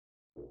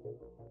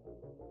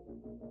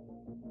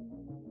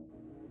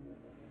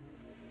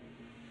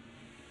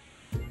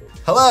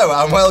Hello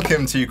and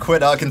welcome to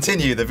Quid or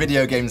Continue, the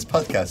video games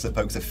podcast that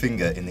pokes a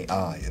finger in the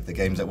eye of the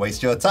games that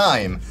waste your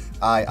time.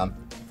 I am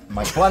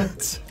my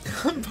plant.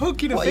 I'm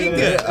poking a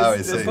finger. Oh,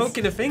 I see.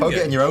 Poking a finger. Poke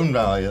it in your own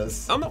eye,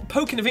 yes. I'm not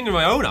poking a finger in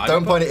my own eye.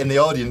 Don't point it in the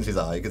audience's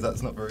eye, because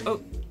that's not very...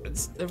 Oh,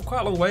 they're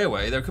quite a long way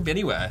away. There could be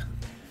anywhere.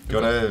 Do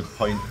you want to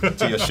point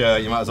to your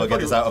shirt? You might as well get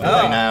this out of the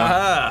way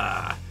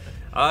now.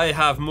 I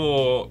have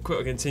more Quid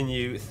or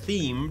Continue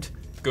themed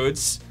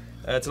goods.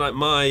 Tonight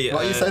my... Why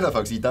are you saying that,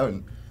 folks? You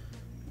don't.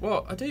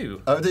 What? I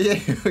do. Oh, do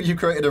you? You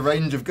created a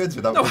range of goods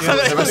without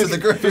the rest of the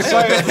group. For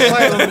sale on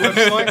the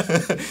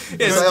website.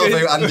 Sale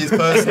through Andy's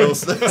personal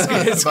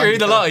stuff.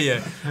 Screwed a lot of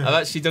you. I've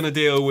actually done a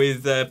deal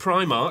with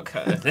Primark.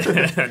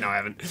 No, I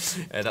haven't.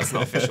 That's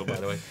not official, by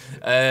the way.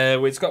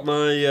 It's got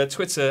my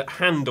Twitter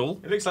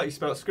handle. It looks like you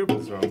spelled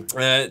Scribbles wrong.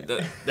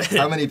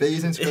 How many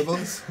B's in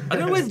Scribbles? I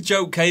don't know where the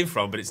joke came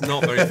from, but it's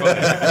not very funny.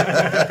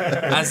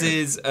 As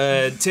is,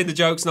 Tinder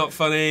joke's not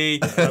funny,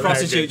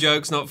 prostitute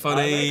joke's not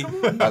funny.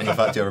 And the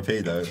fact you're a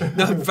pedo.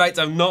 No, in fact,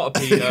 I'm not a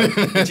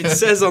pedo, which it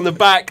says on the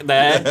back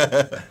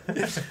there.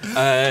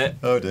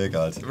 Oh dear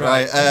God.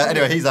 Right,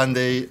 anyway, he's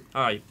Andy.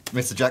 Hi.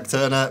 Mr. Jack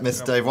Turner,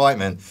 Mr. Dave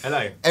Whiteman.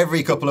 Hello.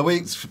 Every couple of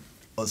weeks,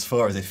 us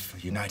four, as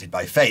if united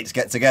by fate,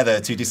 get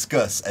together to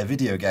discuss a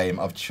video game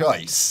of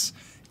choice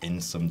in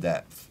some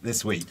depth.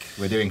 This week,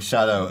 we're doing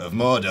Shadow of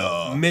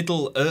Mordor.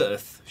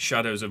 Middle-earth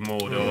Shadows of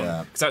Mordor.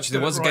 Yeah. Because actually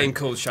there was a game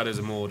called Shadows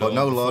of Mordor. But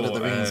no Lord of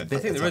the Rings I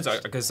bit think there is,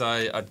 attached. because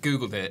I'd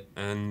Googled it,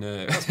 and...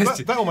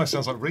 That almost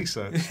sounds like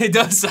research. It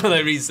does sound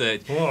like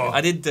research. Whoa.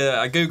 I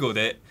Googled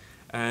it,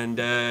 and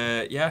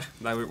yeah,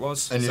 there it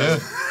was. And So-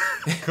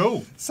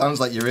 Cool. sounds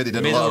like you really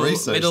did a lot of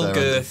research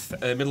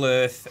there.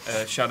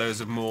 Middle-earth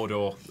Shadows of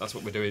Mordor. That's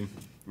what we're doing,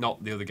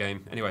 not the other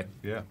game. Anyway,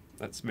 Yeah.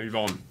 let's move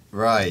on.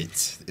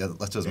 Right, yeah,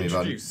 let us move on.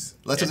 Introduce.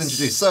 Let us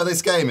introduce. So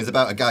this game is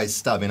about a guy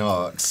stabbing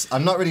orcs.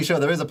 I'm not really sure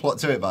there is a plot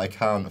to it, but I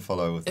can't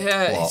follow the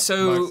Yeah, plot.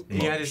 so...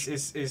 He had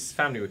his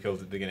family were killed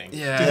at the beginning.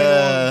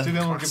 Yeah. Did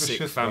anyone give a Classic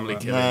shit family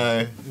about killing.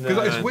 that? No.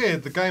 Because it's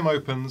weird, the game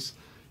opens,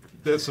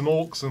 there's some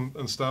orcs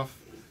and stuff,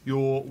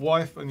 your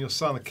wife and your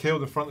son are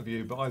killed in front of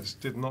you, but I just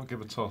did not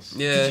give a toss.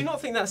 Yeah. Did you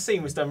not think that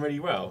scene was done really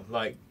well?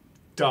 Like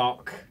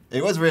dark.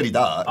 It was really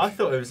dark. I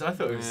thought it was. it I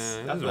thought it was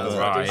was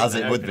alright. As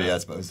it would be, I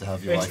suppose, to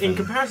have your wife. In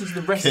comparison to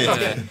the rest of Yeah.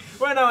 the game.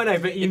 Well, no, I know,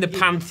 but In the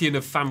pantheon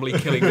of family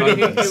killing it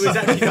moments. was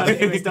actually done.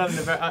 It was done. In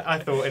a very, I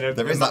thought in a.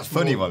 There is a that much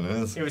funny more, one.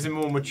 Isn't there? It was a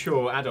more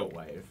mature adult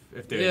way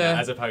of doing Yeah.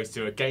 it, as opposed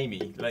to a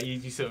gamey. Like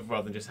you sort of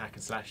rather than just hack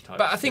and slash type.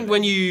 But I think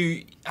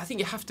I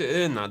think you have to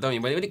earn that, don't you?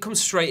 When it comes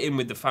straight in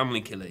with the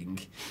family killing,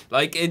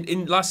 like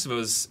in Last of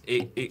Us,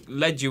 it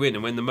led you in,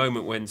 and when the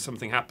moment when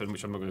something happened,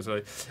 which I'm not going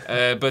to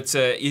say, but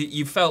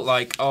you felt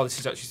like, oh, this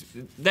is actually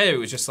there. It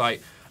was just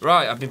like,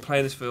 right, I've been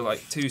playing this for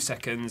like 2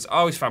 seconds.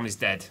 Oh, his family's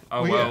dead.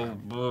 Oh well.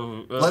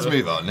 Let's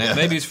move on. Yeah.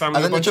 Maybe his family.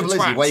 And then were the a bunch trouble of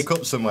is, you twats. wake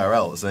up somewhere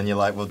else, and you're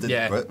like, well,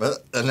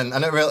 and then I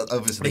don't realize.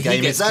 Obviously, the He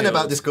game gets is then killed.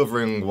 about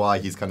discovering why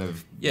he's kind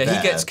of. Yeah, there,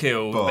 he gets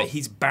killed, but but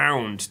he's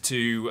bound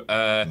to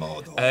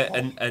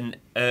Mordor.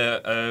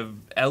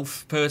 an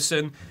elf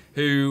person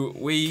who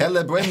we.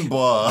 Kelly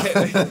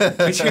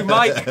Grimbor. Which you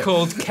might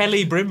called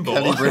Kelly Grimbor.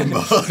 Kelly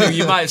Grimbor. Who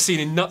you might have seen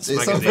in Nuts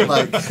It's magazine.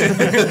 something like.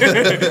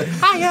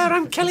 Hiya,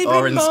 I'm Kelly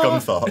Or in Grimbor.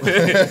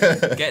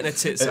 Scunthorpe. Getting her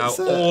tits out It's,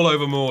 all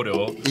over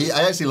Mordor.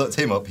 I actually looked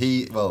him up.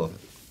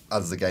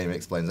 As the game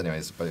explains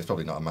anyways, but it's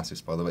probably not a massive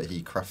spoiler, but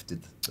he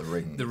crafted the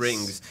rings. The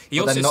rings. He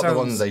But also then not the sounds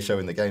ones they show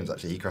in the games,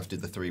 actually. He crafted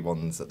the 3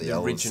 ones that the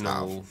elves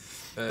original.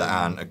 have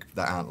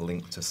that aren't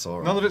linked to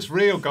Sauron. None of it's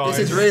real, guys.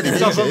 This is really It deep,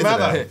 doesn't isn't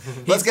matter. it?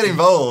 Let's get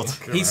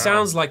involved. He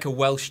sounds like a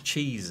Welsh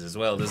cheese as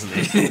well, doesn't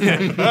he?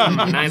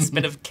 Nice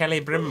bit of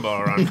Kelly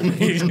Brimbor on.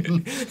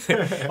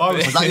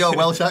 Was that your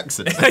Welsh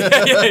accent?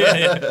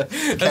 yeah.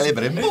 Kelly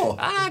Grimbor.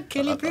 Ah,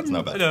 Kelly That's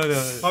no Brimbor. better.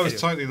 No. I was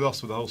totally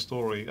lost with the whole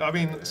story. I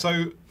mean,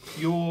 so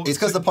you're... It's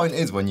because the point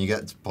is, when you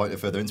get pointed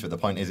further into it, the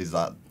point is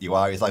that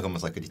it's like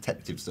almost like a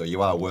detective story.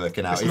 You are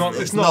working out.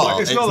 It's not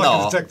like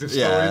a detective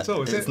story at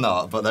all, is it? It's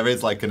not, but there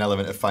is like an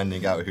element of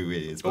finding out who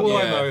he is. But All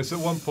I Yeah. know is at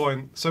one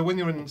point, so when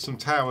you're in some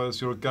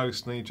towers, you're a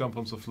ghost and you jump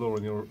onto the floor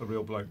and you're a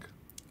real bloke.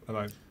 And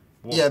I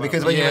walk yeah, back.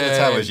 because when you're in the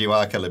Yeah. towers, you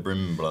are Kelly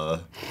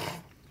Grimbor.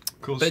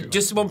 Of course you But are.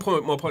 just more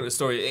point of the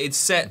story. It's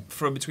set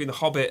from between The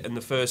Hobbit and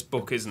the first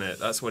book, isn't it?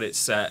 That's what it's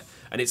set.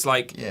 And it's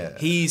like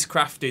he's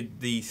crafted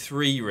the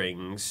 3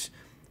 rings,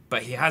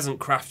 but he hasn't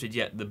crafted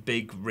yet the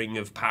big ring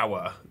of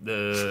power.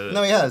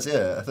 No, he has.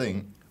 Yeah, I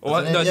think. Or,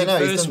 Hasn't he? no, the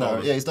he's first done one.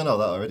 that. Yeah, he's done all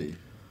that already.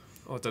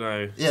 I don't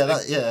know.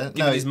 Yeah,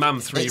 Giving his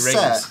mum 3 it's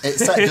rings.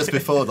 It's set just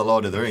before the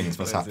Lord of the Rings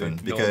must What is happen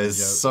it? because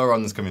Yeah.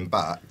 Sauron's coming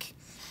back,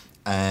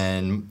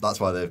 and that's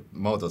why the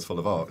Mordor's full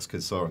of orcs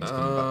because Sauron's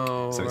coming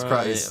back. So it's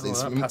right. quite.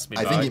 That passed me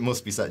I by. think it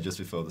must be set just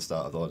before the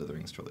start of the Lord of the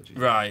Rings trilogy.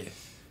 Right.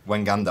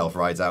 When Gandalf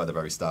rides out at the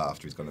very start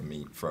after he's going to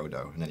meet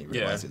Frodo, and then he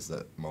Yeah. realizes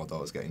that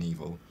Mordor's getting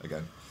evil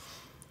again.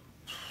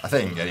 I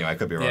think, anyway, I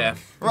could be wrong. Yeah.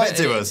 Write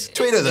to us.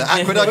 Tweet us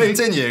at Quid or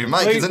Continue.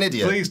 Mike is an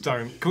idiot. Please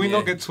don't. Can we Yeah.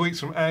 not get tweets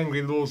from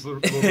angry Lords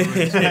of the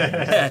Rings?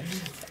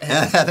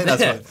 I think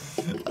that's what.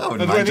 I wouldn't Are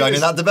there mind any-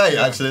 joining that debate,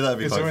 yeah. actually. That'd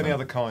be Is quite there any fun.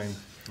 other kind?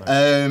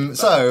 No.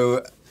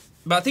 So,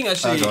 But I think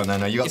actually, go on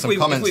then, you got if some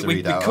comments to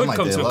read out. We could Oh, my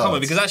come dear to a Lord.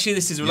 comment because actually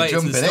this is You're related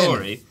to the jumping in.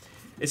 story.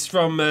 It's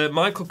from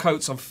Michael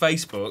Coates on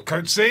Facebook.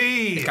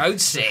 Coatsy!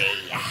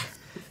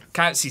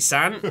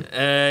 Coatsy-san.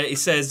 He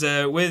says,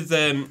 the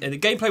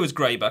gameplay was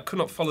great, but I could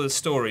not follow the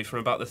story from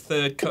about the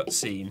third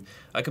cutscene.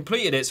 I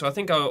completed it, so I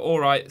think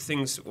alright,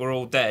 things were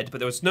all dead, but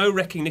there was no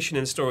recognition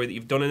in the story that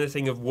you've done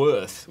anything of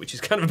worth, which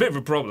is kind of a bit of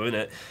a problem, isn't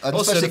it? And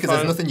especially because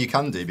there's nothing you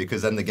can do,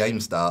 because then the game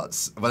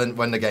starts,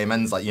 when the game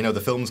ends, like, you know the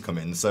film's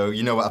coming, so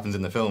you know what happens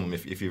in the film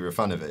if you're a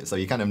fan of it, so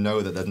you kind of know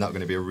that there's not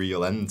going to be a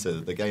real end to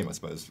the game, I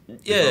suppose.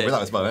 Yeah,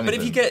 without spoiling but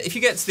anything. if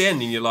you get to the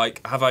end and you're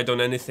like, have I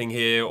done anything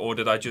here, or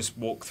did I just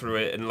walk through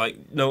it? And like,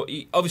 no,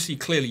 obviously,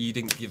 clearly you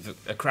didn't give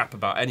a crap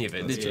about any of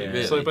it, did you? Yeah.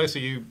 Really? So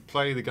basically, you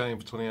play the game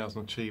for 20 hours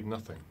and achieve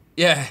nothing.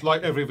 Yeah.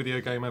 Like every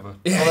video game ever.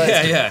 Yeah.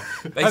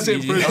 Has it Basically,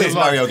 improved At least your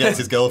life? Mario gets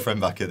his girlfriend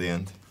back at the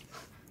end.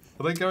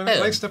 Are they going? Yeah.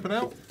 Are they stepping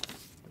out?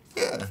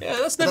 Yeah. yeah,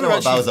 that's I don't never know what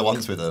actually, Bowser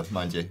wants with her,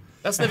 mind you.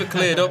 that's never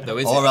cleared up though,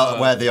 is Or it?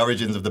 where the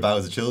origins of the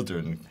Bowser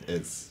children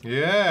is.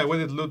 Yeah. Where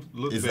did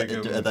Ludwig Is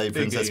and are they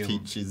Princess Iggy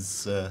and-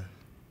 Peach's...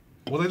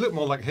 Well, they look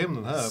more like him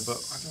than her, but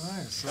I don't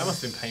know. So. That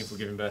must have been painful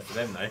giving birth to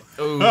them,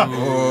 though. Ooh.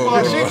 Well,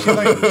 I assume she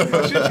laid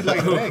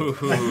an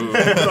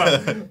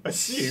egg.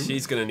 Assume.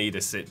 She's gonna need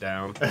a sit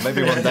down.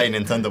 Maybe one day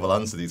Nintendo will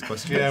answer these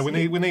questions. Yeah, we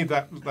need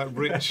that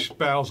rich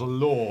Bowser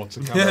lore to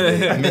come out.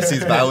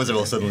 Mrs. Bowser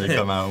will suddenly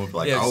come out with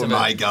like, Yeah, oh just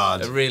my a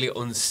god. really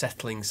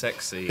unsettling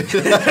sex scene.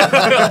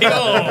 Like,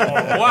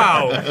 oh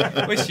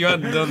wow! Wish you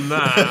hadn't done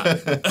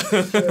that.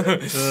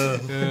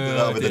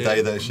 That'll be the dear.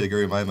 day that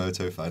Shigeru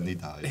Miyamoto finally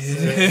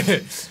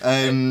dies.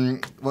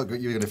 What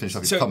you were going to finish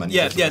off your comment?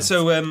 Yeah.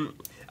 So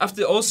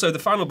after also the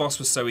final boss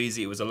was so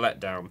easy, it was a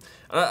letdown.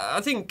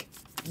 I think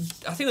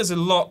there's a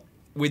lot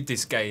with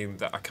this game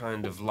that I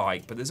kind of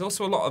like, but there's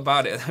also a lot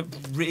about it that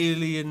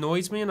really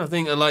annoys me, and I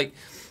think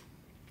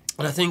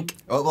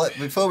Well,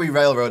 before we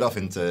railroad off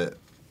into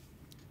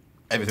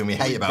everything we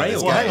hate about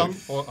this Well, hang game.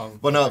 on.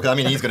 Well, no, because I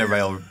mean he's going to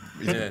rail.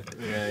 yeah.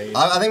 Yeah.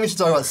 I think we should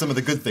talk about some of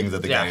the good things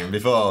of the Yeah. game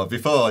before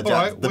Jack,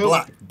 right, the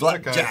we'll-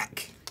 Black okay.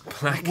 Jack.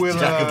 We'll,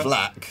 Jack of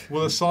Black.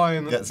 We'll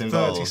assign Gets 30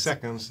 involved.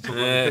 seconds to talk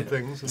about Yeah. good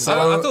things. And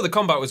So- I thought the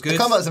combat was good. The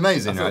combat's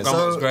amazing, I thought right? the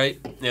combat was So- great.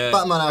 Yeah.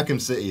 Batman Arkham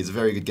City is a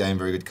very good game,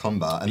 very good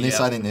combat, and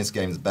Yeah. I think this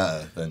game's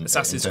better than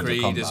Assassin's in terms of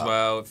Creed combat. as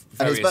well. And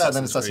Very it's better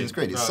than Assassin's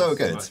Creed. It's so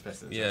good.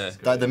 Yeah.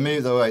 Like the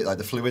move, the way, like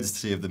the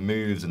fluidity of the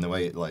moves and the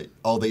way,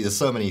 there's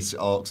so many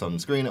orcs on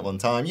screen at one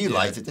time. You Yeah.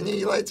 liked it, didn't you?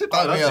 You liked it.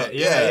 I Back me loved up. it.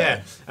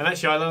 Yeah. And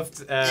actually, I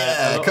loved.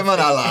 Yeah, come on,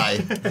 ally.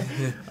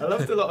 I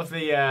loved a lot of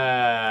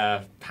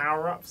the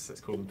power-ups.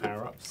 Let's call them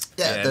power-ups.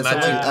 Yeah, Yeah, there's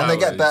magic some, and they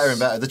get better powers. and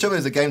better. The trouble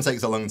is, the game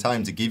takes a long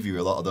time to give you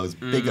a lot of those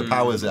bigger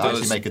powers that does.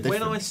 actually make a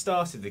difference. When I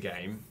started the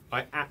game,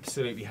 I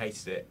absolutely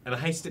hated it, and I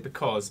hated it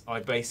because I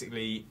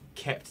basically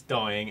kept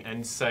dying,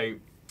 and so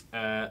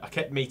I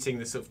kept meeting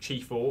the sort of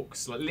chief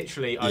orcs. Like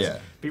literally, I'd Yeah.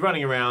 be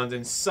running around,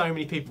 and so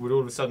many people would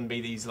all of a sudden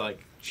be these like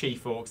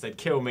chief orcs. They'd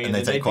kill me, And and they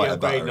then take they'd be quite a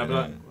upgraded, and I'd be battering,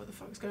 like, yeah. "What the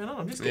fuck's going on?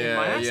 I'm just getting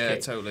my ass Yeah,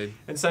 kicked." totally.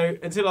 And so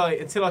until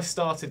I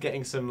started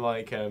getting some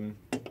like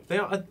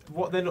they're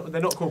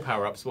not called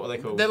power ups. What are they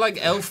called? They're like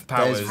elf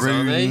powers, There's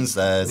aren't they? runes,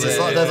 there's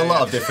Yeah. a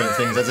lot of different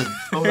things.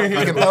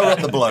 You can power up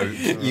the bloke,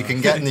 you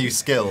can get new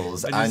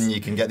skills, and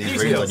you can get these New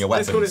runes skills. on your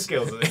Let's call it weapons.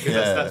 skills. I think, 'cause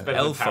Yeah. that's better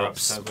Elf than power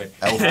ups. ups.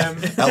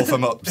 Elf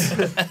 'em ups.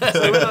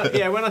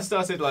 So when I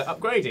started like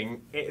upgrading,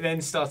 it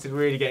then started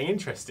really getting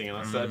interesting, and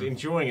I started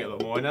enjoying it a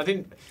lot more.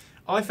 And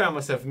I found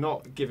myself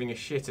not giving a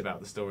shit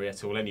about the story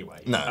at all.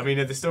 Anyway, No. I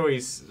mean the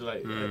story's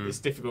like it's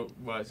difficult.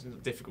 Well, it's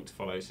not difficult to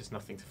follow. It's just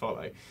nothing to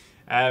follow.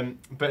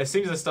 But as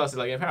soon as I started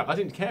like getting power, I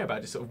didn't care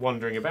about just sort of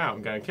wandering about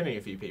and going killing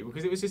a few people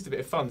because it was just a bit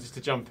of fun just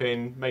to jump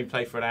in, maybe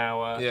play for an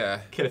hour,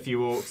 Yeah. kill a few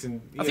orcs,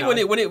 and I think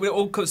when it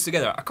all comes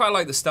together, I quite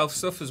like the stealth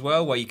stuff as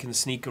well, where you can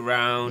sneak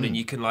around and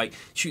you can like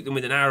shoot them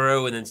with an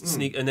arrow and then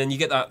sneak, and then you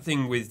get that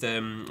thing with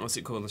what's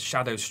it called, the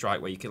shadow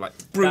strike, where you can like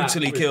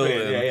brutally was kill them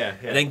brilliant. Yeah.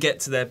 and then get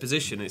to their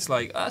position. It's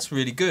like that's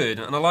really good,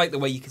 and I like the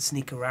way you can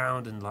sneak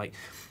around and like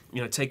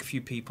take a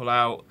few people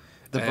out.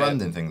 The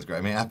branding thing's great.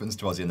 I mean, it happens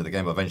towards the end of the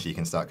game, but eventually you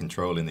can start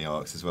controlling the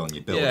orcs as well, and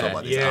you build Yeah. up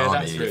like this Yeah, army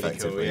that's really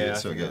effectively. cool. Yeah, It's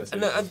I so think good. that's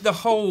And the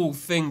whole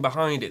thing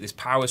behind it, this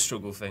power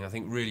struggle thing, I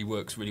think really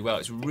works really well.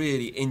 It's a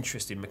really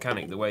interesting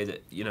mechanic, the way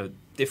that,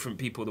 different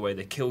people, the way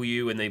they kill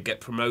you and they get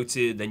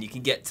promoted, then you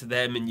can get to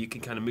them and you can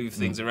kind of move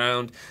things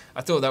around.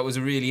 I thought that was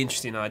a really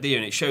interesting idea,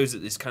 and it shows that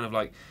this kind of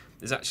like,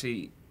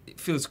 it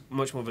feels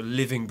much more of a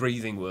living,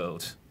 breathing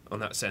world. On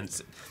that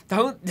sense,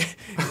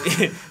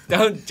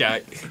 don't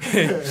Jack.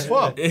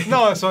 Well,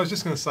 no, so I was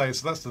just going to say,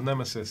 so that's the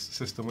Nemesis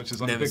system, which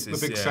is like the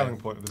Nemesis, big yeah. selling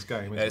point of this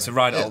game. It's a Isn't it?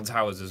 ride at Alton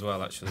Towers as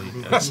well, actually.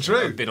 That's true.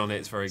 I've been on it.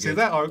 It's very See good.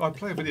 that I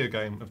play a video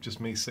game of just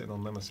me sitting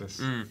on Nemesis.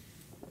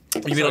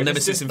 You mean on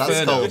Nemesis That's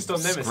Inferno? called Just on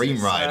Nemesis.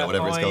 Scream Ride or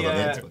whatever it's called on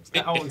the Xbox.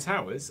 At Alton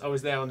Towers, I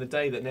was there on the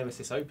day that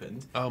Nemesis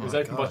opened. Oh it was my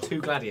opened God. by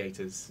 2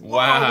 gladiators.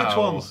 Wow. Which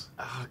ones?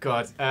 Oh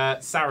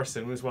God,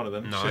 Saracen was one of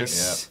them.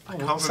 Nice. I I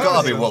can't can't It's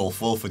gotta be remember.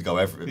 Wolf. Wolf would go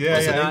everywhere. Yeah,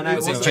 was yeah. it, No,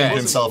 was it it wasn't. change It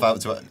himself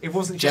out to it? It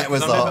wasn't Jet Jet.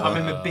 was the I hot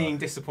remember one. being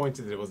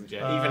disappointed that it wasn't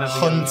Jet. Even as a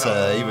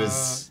Hunter, he Uh,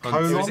 was.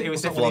 Colon? It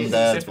was Blonde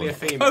definitely a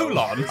haired female.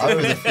 Colon. I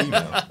was a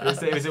female.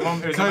 It was a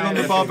one. It was a Conan male the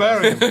and a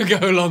Barbarian.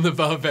 Colon the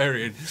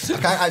Barbarian. I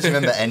can't actually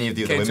remember any of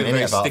the other Came to women a in it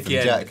very apart from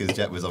sticky Jet end. because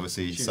Jet was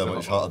obviously She so was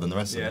much hot. hotter than the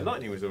rest female. of Yeah, them.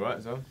 Lightning was alright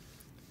as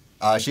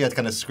well. She had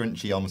kind of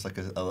scrunchy, almost like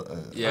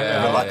a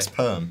Yeah. relaxed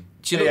perm.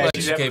 She looked like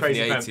she's she had a came from the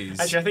crazy fan. 80s.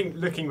 Actually, I think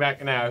looking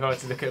back now, if I were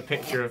to look at a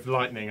picture of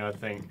Lightning, I'd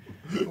think,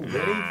 oh, really?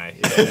 Nah, Yeah.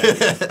 Look at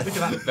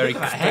that. very,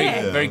 look at that very,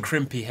 hair. very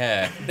crimpy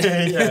hair.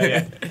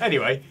 Yeah.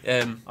 Anyway,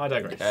 I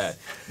digress.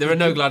 There are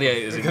no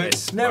gladiators in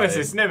this.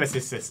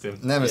 Nemesis system.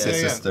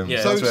 Nemesis Yeah. system.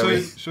 Yeah. So, That's where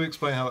we, should we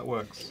explain how that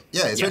works?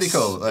 yeah, it's really Yes.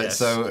 cool. Like, Yes.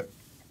 So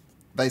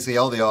basically,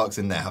 all the orcs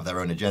in there have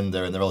their own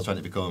agenda, and they're all trying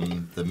to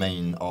become the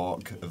main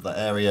orc of that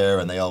area,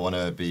 and they all want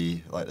to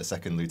be like the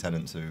second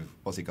lieutenant to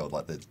what's he called,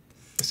 like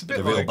It's a the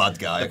bit real like, bad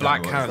guy. the I can't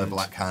Black remember what it is, Hand. The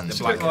Black Hand. The it's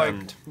a Black bit like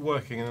Hand.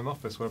 working in an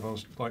office where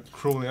everyone's like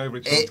crawling over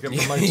each other to get It,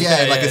 promoted. yeah,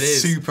 like Yeah, a it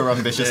is. super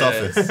ambitious Yeah.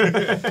 office.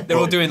 They're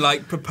all doing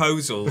like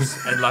proposals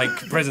and like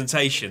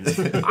presentations.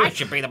 I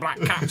should be the Black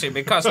Captain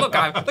because look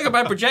at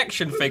my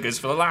projection figures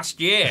for the last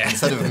year.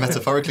 Instead of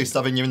metaphorically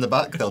stabbing you in the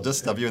back, they'll just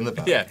stab you in the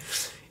back.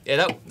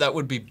 Yeah, that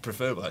would be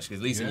preferable actually.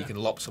 At least then you can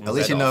lop someone's At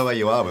least head you know off. where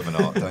you are with an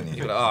orc, don't you?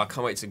 You're like, I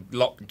can't wait to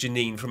lock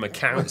Janine from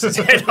accounts'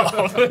 head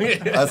off.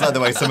 That's like the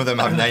way some of them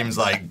have names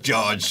like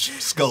George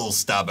Skull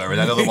Stabber,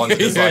 and another one's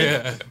just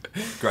like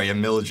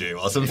Graham Mildew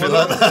or something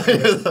like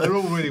that. They're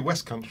all really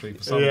West Country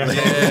for some Yeah.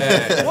 reason.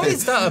 Yeah. What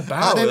is that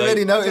about? I didn't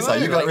really notice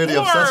that. You got really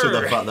obsessed with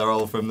the "Whoa, fact they're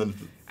all from the.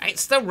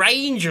 It's the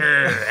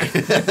Ranger.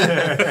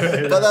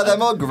 But they're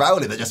more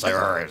growly. They're just like,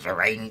 it's a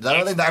range.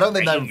 I don't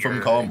think they're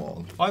from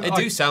Cornwall. They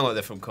do sound like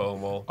they're from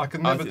Cornwall. I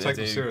can never think take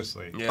they them do.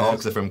 seriously. Yeah.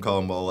 Orcs are from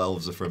Cornwall.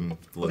 Elves are from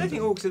I don't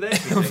think London. orcs are there to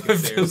be taken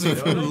seriously.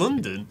 from are they?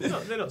 London.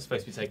 They're not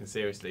supposed to be taken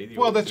seriously. the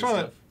Well, orcs they're and trying to-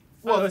 stuff.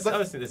 well, I always that-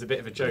 think there's a bit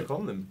of a joke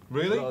on them.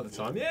 Really? A lot of the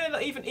time. Yeah,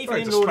 like even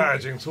Very in Lord.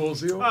 disparaging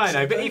towards the orcs. I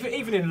know, but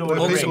even in Lord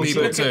of the Orcs Rings,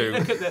 people look too.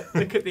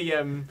 look at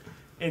the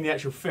in the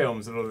actual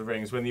films of Lord of the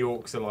Rings when the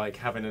orcs are like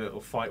having a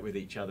little fight with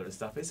each other and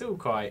stuff. It's all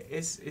quite.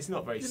 It's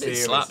not very It's a bit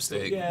serious.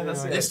 slapstick. Yeah,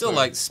 that's it. They still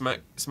like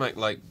smack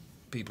like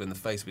people in the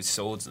face with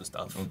swords and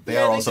stuff. They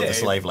Yeah, are they also the do.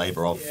 slave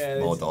labour of Yeah,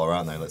 they Mordor,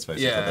 aren't they? Let's face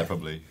it. Yeah. But they're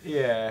probably.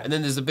 Yeah. And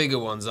then there's the bigger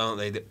ones, aren't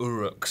they? The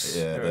Uruks.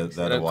 Yeah, they're I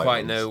the don't white quite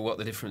ones. know what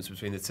the difference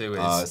between the two is.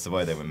 Oh, it's the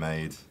way they were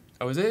made.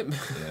 Oh, is it?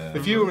 Yeah.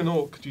 If you were an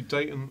orc, could you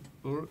date an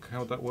orc?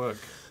 How would that work?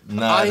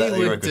 No, I that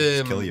would. would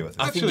just kill you. I think.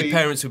 I think Actually- your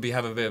parents would be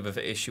having a bit of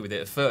an issue with it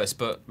at first,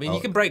 but I mean, Oh.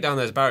 you can break down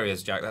those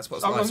barriers, Jack. That's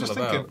what I'm life's just all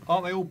about. thinking,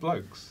 aren't they all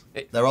blokes?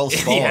 They're all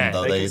spawned Yeah,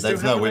 though. They can still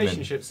There's have no women.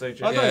 relationships, though,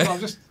 Jack. I don't Yeah. know, I'm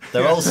just...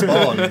 They're all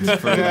spawned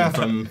from, Yeah.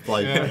 from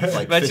like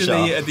like Imagine fish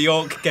the, are. the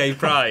Orc Gay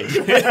Pride.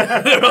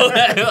 They're all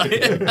there.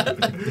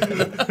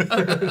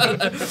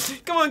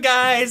 Like, come on,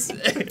 guys.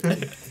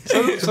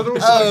 So they're all...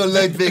 Oh,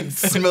 like big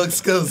smoked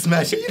skull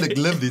smasher. You look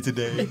lovely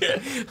today.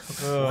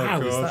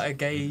 Wow, is that a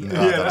gay?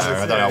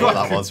 I don't know what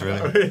that was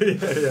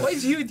really. What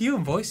is you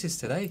and voices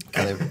today?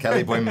 Kelly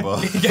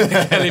Grimbor.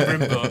 Kelly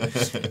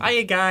Grimbor.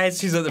 Hiya, guys.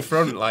 She's at the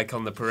front, like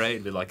on the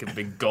parade, with like a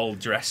big gold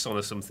dress on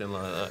or something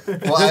like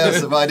that.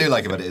 What I do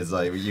like about it is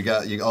like you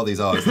got all these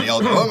orcs and they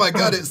all go, oh my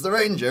god, it's the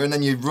ranger, and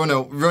then you run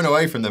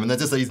away from them and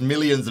there's just these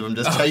millions of them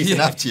just chasing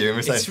yeah. after you. And we're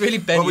It's saying, really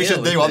Benny what we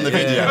should Hill, do on the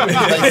isn't it? video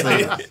is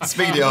basically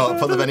speed it up,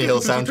 put the Benny Hill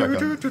soundtrack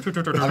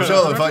on. I'm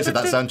sure unfortunately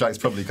that soundtrack's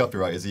probably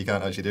copyrighted, so you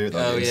can't actually do it.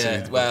 Oh It's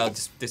yeah. sued. Well,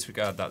 just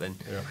disregard that then.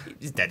 Yeah.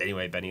 He's dead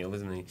anyway, Benny Hill,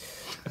 isn't he?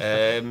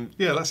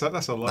 Yeah, that's a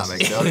That loss.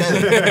 makes it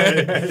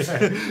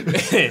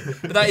okay.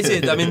 But that is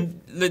it. I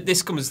mean,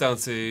 this comes down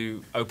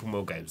to open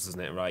world games, doesn't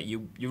it? Right?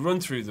 You run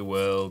through the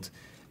world,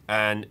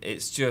 and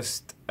it's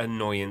just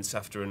annoyance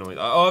after annoyance.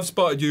 Like, oh, I've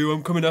spotted you.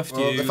 I'm coming after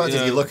Well, you. the fact is,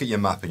 know. you look at your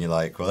map and you're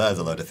like, well, there's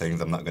a load of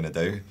things I'm not going to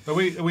do. Are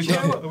we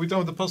done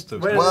with the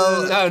positives?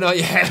 Well, No, not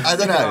yet. I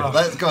don't know.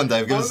 Let's go on,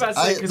 Dave. I was Because about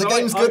to say, 'cause the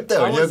game's good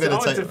though, and you're going I to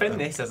want to take. defend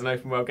this as an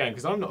open world game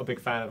because I'm not a big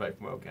fan of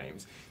open world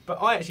games.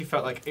 But I actually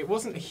felt like it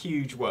wasn't a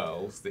huge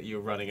world that you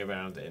were running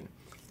around in,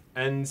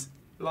 and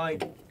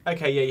like,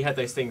 okay, yeah, you had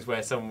those things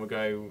where someone would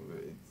go,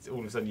 all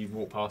of a sudden you'd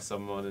walk past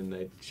someone and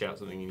they'd shout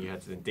something and you had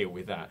to then deal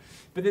with that.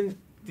 But then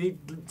in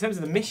terms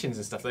of the missions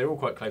and stuff, they were all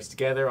quite close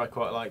together. I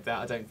quite like that.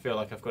 I don't feel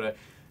like I've got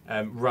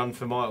to run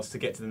for miles to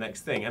get to the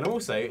next thing. And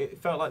also,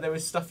 it felt like there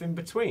was stuff in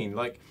between,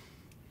 like.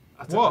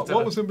 What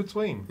was in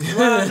between?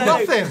 Well, no,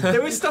 Nothing.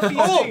 There was stuff you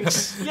could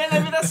do. Yeah,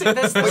 no, but that's it.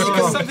 There's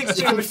something to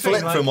do You can between.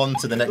 flip like, from one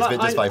to the next bit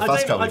just by I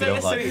fast don't- travel if you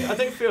don't like. I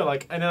don't feel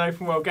like in an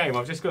open world game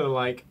I've just got to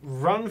like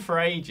run for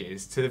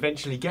ages to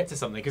eventually get to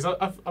something because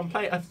I'm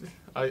playing.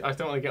 I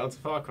don't want to get onto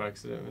Far Cry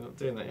because we're not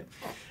doing that yet.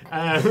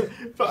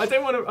 But I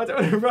don't want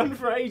to run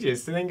for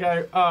ages to then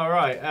go. Oh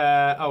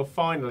right.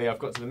 Finally I've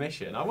got to the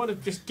mission. I want to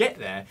just get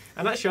there.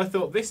 And actually I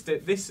thought this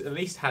at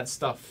least had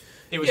stuff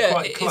it was Yeah,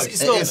 quite close.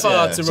 it's not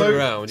far to run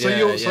around.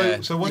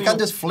 So when You can't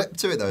just flip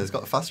to it though. It's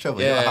got fast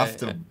travel. You don't have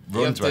to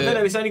run to it.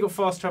 No, it's only got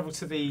fast travel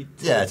to the...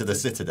 To the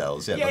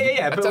citadels.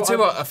 Yeah. I tell you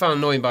what I found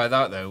annoying by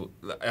that though.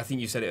 I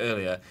think you said it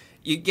earlier.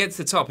 You get to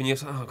the top and you're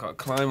like, oh, I've got to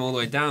climb all the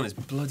way down this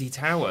bloody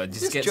tower.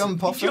 Just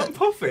jump off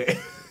it.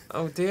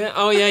 Oh dear.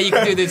 Oh yeah, you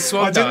can do the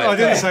swan dive. I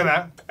didn't say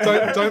that.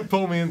 Don't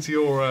pull me into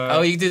your.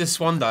 Oh, you do the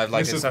swan dive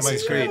like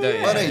Assassin's Creed, don't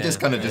you? Well, no, you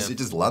just kind of it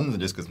just lands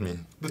and just goes me.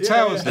 The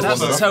towers.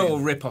 That's a total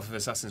rip off of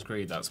Assassin's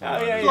Creed. That's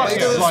why. He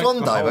does a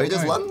swan dive, but he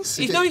just lands.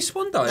 He's no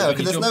swan dive. No,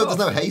 because there's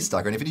no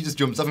haystack or anything. He just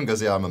jumps up and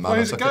goes, "Yeah, I'm a man." Well,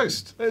 he's a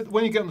ghost.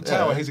 When you get on the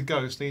tower, he's a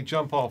ghost, and you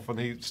jump off, and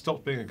he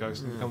stops being a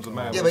ghost and becomes a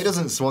man. Yeah, but he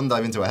doesn't swan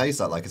dive into a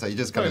haystack like I say. He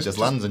just kind of just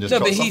lands and just. No,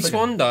 but drops he off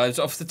swan dives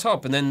off the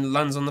top and then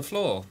lands on the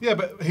floor. Yeah,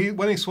 but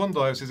when he swan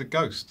dives, he's a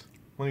ghost.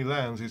 When he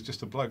lands, he's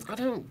just a bloke. I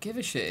don't give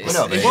a shit.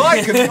 Well, no,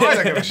 I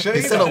don't give a shit.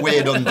 He's still a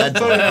weird undead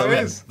bloke, though, it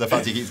is the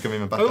fact he keeps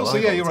coming back but also,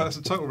 alive. yeah, you're right. It's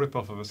a total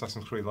rip-off of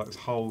Assassin's Creed, like this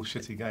whole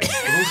shitty game. But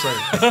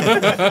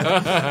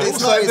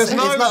also, it's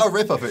not a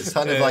rip-off. It's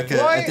kind of like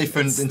a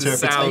different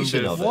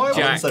interpretation of it.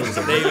 Jack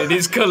nailing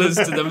his colours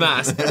to the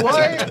mast.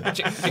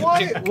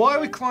 Why are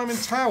we climbing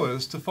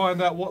towers to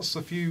find out what's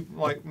a few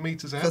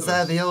meters ahead? Because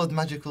they're the old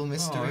magical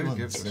mystery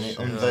ones, and it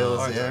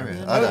unveils the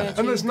area.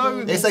 And there's no.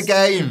 It's a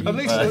game. At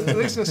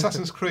least in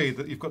Assassin's Creed,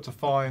 that you've got to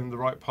find the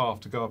right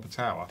path to go up a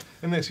tower.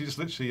 In this, you just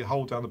literally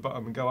hold down the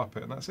button and go up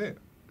it, and that's it.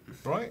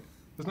 Right?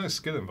 There's no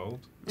skill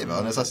involved. Yeah, but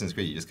on Assassin's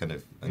Creed, you just kind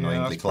of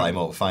annoyingly climb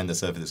up, find the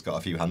surface that's got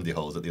a few handy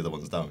holes that the other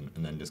ones don't,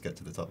 and then just get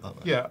to the top that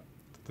way. Yeah,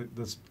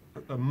 there's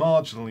a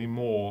marginally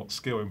more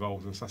skill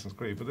involved in Assassin's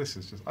Creed, but this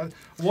is just...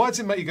 why does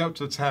it make you go up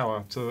to the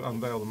tower to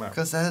unveil the map?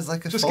 Because there's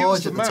like a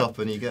forge at the top,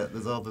 and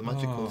there's all the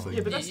magical things.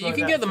 Yeah, but you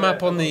can get the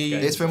map on the...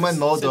 It's from when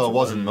Mordor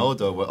wasn't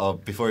Mordor, or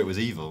before it was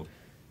evil.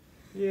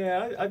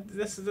 Yeah,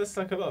 that's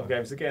like a lot of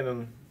games. Again,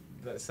 on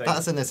let's say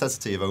that's a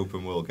necessity of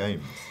open world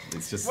games.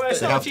 It's just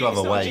it's they have to have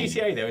a way. It's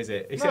not GTA though, is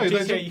it? Except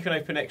GTA, you can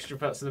open extra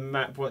parts of the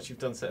map once you've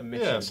done certain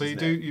missions. Yeah,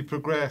 so you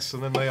progress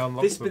and then they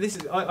unlock. But this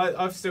is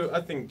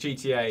I think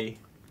GTA,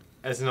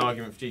 as an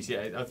argument for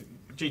GTA,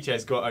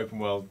 GTA's got open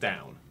world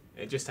down.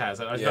 It just has.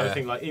 I don't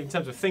think in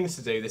terms of things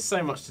to do, there's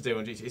so much to do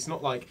on GTA. It's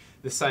not like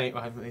the same.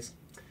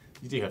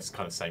 You do have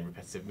kind of same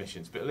repetitive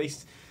missions, but at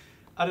least.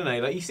 I don't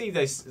know, you see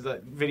those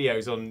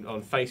videos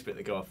on Facebook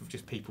that go off of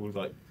just people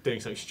doing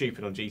something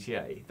stupid on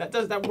GTA.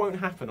 That won't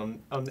happen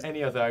on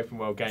any other open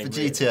world game. For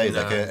GTA is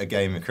like a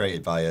game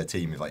created by a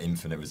team with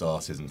infinite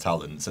resources and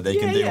talent, so they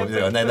can do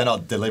and they're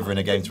not delivering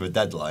a game to a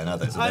deadline, are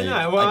they? So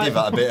I give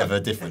that a bit of a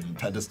different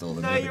pedestal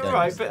than the other games.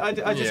 Right, but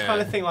I just kind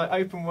of think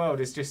open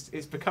world is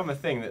it's become a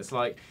thing that's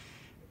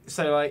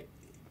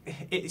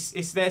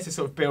it's there to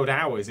sort of build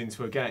hours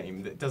into a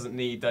game that doesn't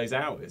need those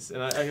hours.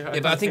 And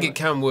but I think it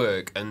can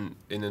work, and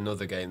in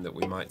another game that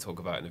we might talk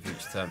about in a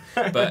future term.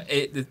 But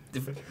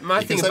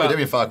my thing about we're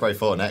doing Far Cry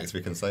 4 next, we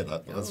can say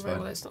that. That's fine.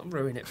 Well, let's not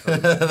ruin it. For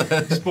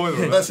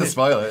spoiler. That's a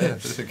spoiler. Yeah,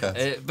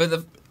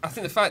 but I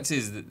think the fact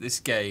is that this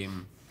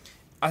game.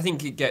 I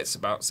think it gets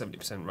about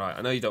 70% right.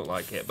 I know you don't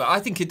like it, but I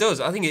think it does.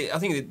 I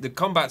think the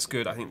combat's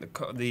good. I think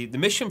the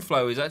mission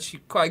flow is actually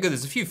quite good.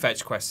 There's a few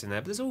fetch quests in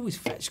there, but there's always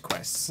fetch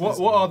quests. What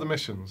are the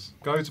missions?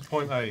 Go to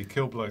point A,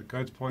 kill bloke.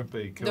 Go to point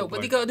B, kill bloke. No,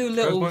 but you got to do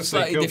little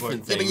slightly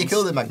different things. Yeah, but you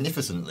kill them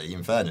magnificently.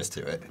 In fairness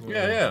to it.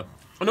 Yeah.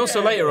 And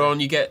also later on,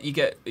 you go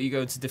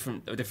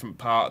into a different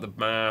part of the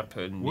map,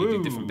 and you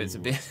do different bits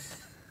of bits.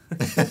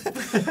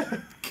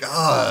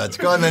 God,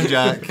 go on then,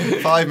 Jack.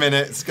 5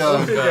 minutes,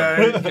 go.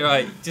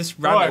 Right, just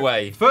run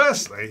away.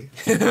 Firstly,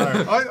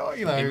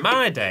 in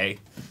my day,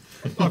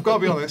 I've got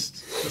to be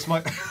honest. This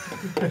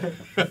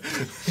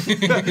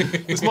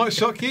might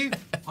shock you.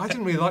 I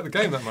didn't really like the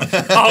game that much.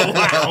 Oh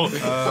wow!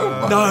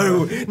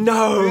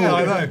 No. Yeah,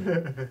 I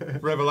know.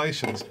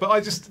 Revelations, but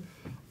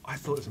I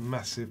thought it was a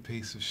massive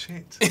piece of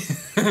shit.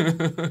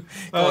 Go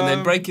on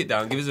then, break it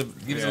down. Give us a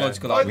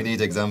logical argument. We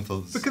need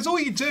examples. Because all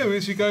you do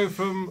is you go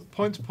from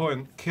point to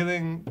point,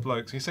 killing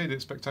blokes. And you say you do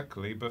it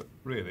spectacularly, but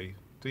really,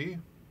 do you?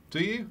 Do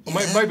you? Or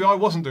maybe I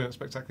wasn't doing it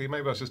spectacularly.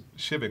 Maybe I was just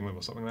shivving them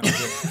or something. That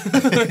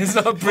was it. It's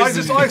not a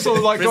prison. I sort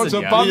of go to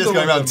a bundle. You're just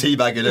going around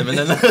teabagging them and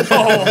then... There's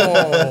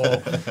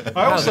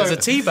a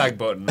teabag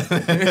button.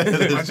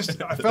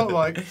 I felt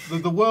like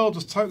the world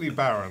was totally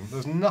barren.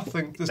 There's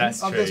nothing... That's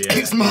true,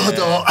 It's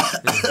Mordor!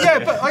 Yeah,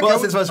 but...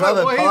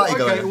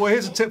 Okay, well,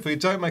 here's a tip for you.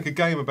 Don't make a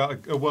game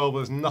about a world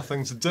where there's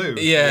nothing to do.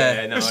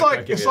 Yeah. No, it's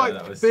like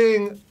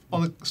being...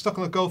 stuck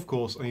on a golf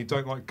course and you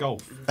don't like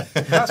golf.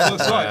 That's what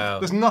it's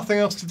like. There's nothing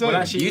else to do. Well,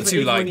 actually, you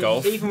two like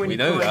golf. Even when we you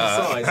know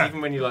that.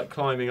 even when you're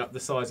climbing up the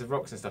sides of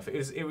rocks and stuff,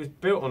 it was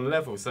built on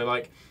levels. So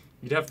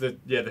you'd have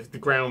the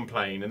ground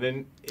plane, and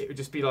then it would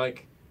just be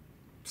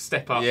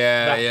step up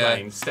that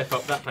plane, step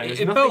up that plane.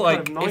 It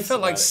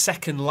felt like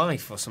Second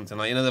Life or something.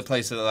 The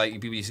place that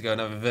people used to go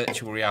and have a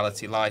virtual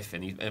reality life,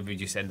 and everybody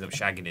just ended up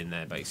shagging in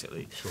there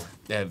basically. Sure.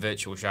 Yeah,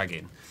 virtual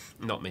shagging.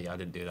 Not me, I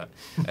didn't do that.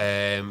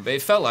 But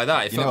it felt like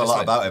that. It You felt know a just lot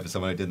like, about it for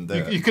someone who didn't do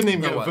it. You couldn't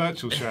even get No, a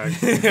virtual shag.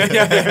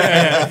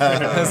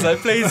 I was like,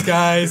 please,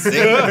 guys.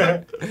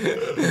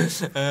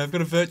 I've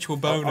got a virtual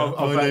boner.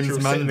 I'll My name's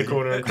virtual sit in the Mandy.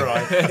 corner and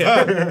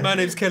cry. My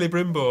name's Kelly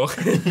Grimbor.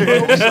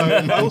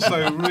 I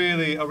also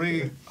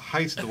really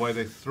hated the way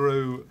they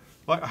threw.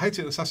 Like, I hated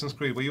it in Assassin's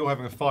Creed where you're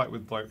having a fight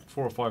with like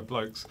 4 or 5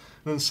 blokes,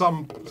 and then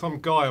some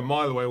guy a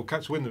mile away will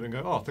catch wind of it and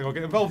go, "Oh, I think I'll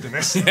get involved in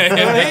this." And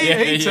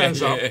then he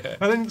turns up,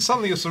 and then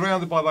suddenly you're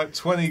surrounded by like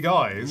 20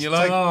 guys. And you're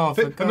like, "Oh,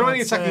 for and they're only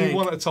God's attacking sake." you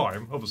one at a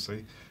time,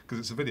 obviously, because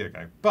it's a video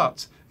game.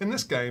 But in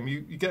this game, you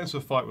get into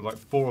a fight with like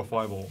 4 or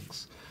 5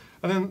 orcs,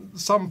 and then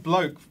some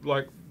bloke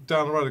like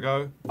down the road will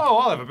go, "Oh,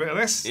 I'll have a bit of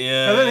this."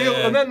 Yeah, and then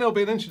yeah. and then there'll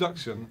be an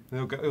introduction.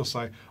 And he'll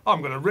say,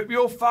 "I'm going to rip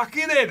your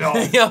fucking head off."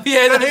 Yeah,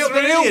 Then that's he'll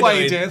really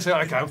wade annoying. in and say,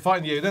 "Okay, I'm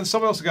fighting you." Then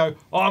someone else will go,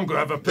 "Oh, I'm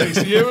going to have a piece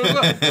of you." as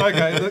well."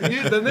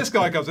 Okay, then this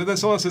guy comes in. Then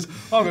someone says,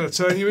 "I'm going to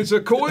turn you into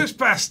a Cornish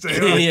pasty."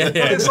 Yeah. And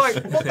it's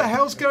like, what the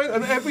hell's going on?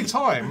 And every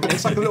time,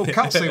 it's like a little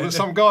cutscene with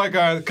some guy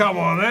going, "Come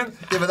on, then."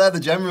 Yeah, but they're the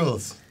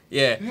generals.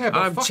 Yeah, Yeah, but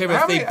I'm fuck- how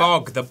Timothy many-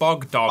 Bog, the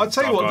Bog Dog. I'll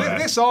tell you what, Dog.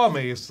 this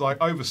army is like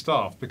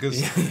overstaffed because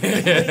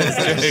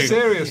it's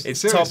serious.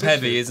 It's serious top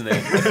heavy, issue. isn't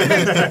it?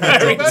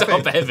 Very Top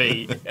top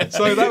heavy.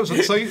 So that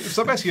was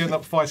so basically you end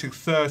up fighting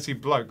 30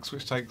 blokes,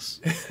 which takes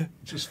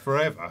just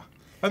forever.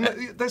 And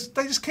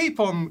they just keep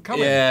on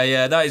coming.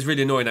 Yeah, that is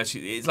really annoying.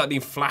 Actually, it's like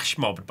being flash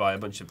mobbed by a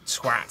bunch of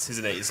twats,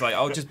 isn't it? It's like,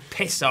 oh, just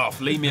piss off,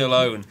 leave me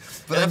alone.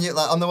 But then, you,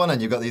 like, on the one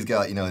hand, you've got these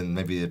guys, you know, in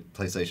maybe the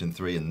PlayStation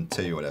 3 and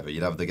 2 or whatever,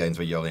 you'd have the games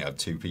where you only have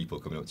 2 people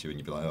coming up to you and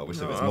you'd be like, oh, I wish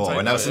there was I'll more. take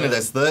And now that, suddenly yeah.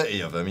 there's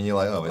 30 of them and you're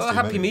like, oh, it's Well, a too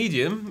happy many.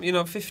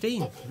 medium,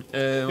 15. Yeah,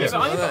 Something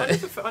like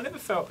that. I never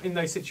felt in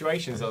those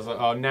situations. I was like,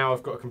 oh, now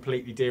I've got to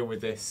completely deal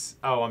with this.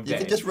 Oh, I'm You dead.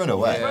 can just run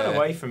away. You can run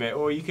away from it,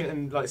 or you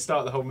can like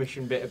start the whole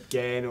mission bit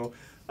again, or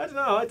I don't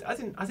know.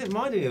 I didn't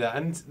mind any of that,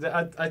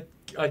 and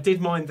I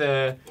did mind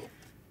the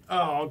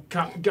oh,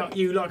 gut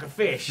you like a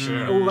fish,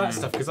 all that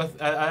stuff, because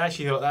I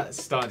actually thought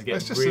that's starting to get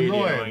It's just really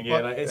annoying. Yeah,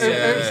 Like, like, it's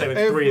every- so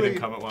when 3 of them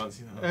come at once.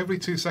 You know. Every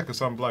 2 seconds,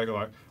 some bloke are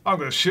like, "I'm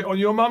going to shit on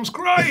your mum's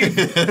grave."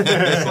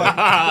 It's like,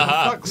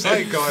 for fuck's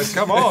sake, guys,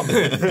 come on.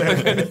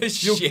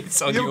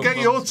 Shit on You'll your get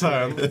mum. your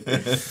turn.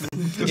 Just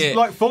Yeah.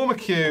 like form a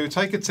queue,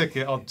 take a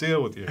ticket, I'll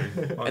deal with you.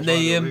 And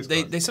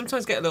they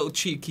sometimes get a little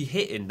cheeky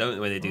hit in, don't they,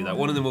 when they do that?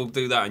 One of them will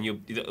do that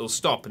and it'll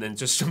stop, and then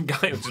just some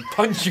guy will just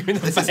punch you in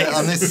the This is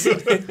face.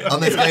 it.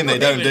 On this game, they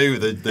don't do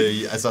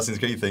the Assassin's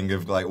Creed thing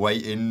of like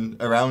waiting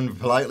around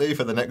politely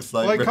for the next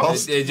like Well, they rip-off.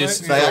 can't- They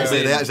just-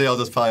 They actually all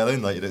just pile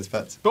in like you'd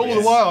expect. But all Yes.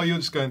 the while, you're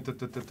just going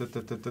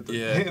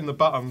Yeah. hitting the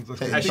buttons.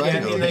 Hitting Actually,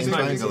 triangle, in those hitting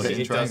moments, triangle, hitting it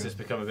does triangle. just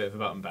become a bit of a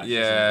button bash.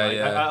 Yeah, doesn't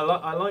it? Like,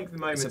 yeah. I like the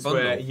moments bundle.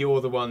 where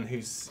you're the one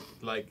who's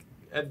like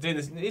doing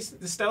this. It's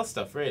the stealth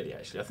stuff, really.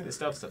 Actually, I think the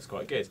stealth stuff's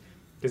quite good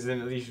because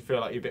then at least you feel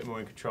like you're a bit more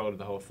in control of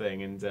the whole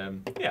thing.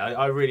 And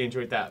I really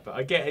enjoyed that. But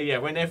I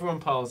get when everyone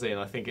piles in,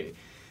 I think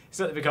it's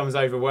not that it becomes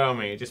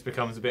overwhelming. It just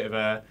becomes a bit of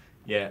a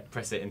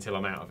press it until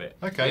I'm out of it.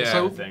 Okay, Yeah.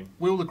 so Thing.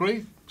 we all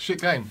agree? Shit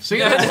game. See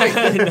you next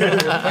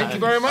week. Thank you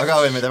very much. I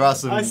gotta admit, there are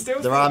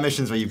think-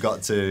 missions where you've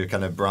got to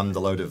kind of brand a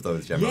load of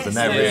those generals, Yes, and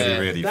they're yeah.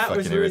 really That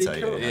was fucking really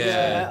irritating. cool.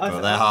 Yeah.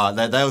 But they're hard.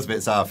 Those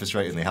bits are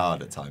frustratingly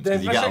hard at times They're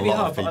because you get a frustratingly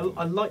lot of hard, people.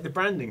 but I like the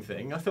branding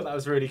thing. I thought that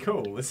was really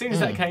cool. As soon as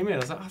that came in, I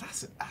was like, oh,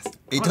 that's It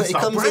I'll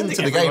start comes branding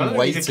into the everyone. game I don't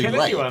way need to too kill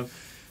late. anyone.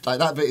 Like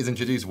that bit is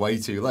introduced way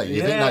too late. You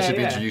think that should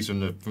be Yeah. introduced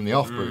from the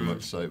off pretty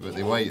much, so but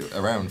they wait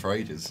around for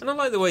ages. And I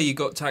like the way you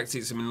got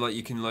tactics. I mean, like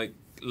you can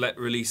let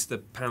release the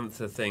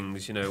panther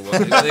things. You know what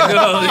they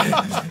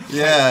call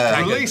Yeah,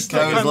 Release the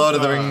those Lord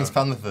of the Panther. Rings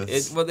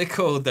Panthers. what they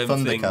called them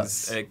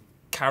Thundercats. things.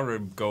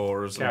 Caragor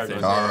or something.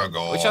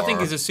 Caragor. Which I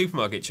think is a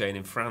supermarket chain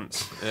in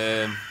France.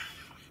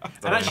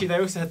 And actually, they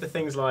also had the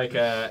things like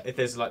if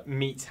there's like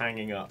meat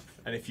hanging up,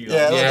 and if you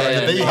Yeah, like, Yeah, the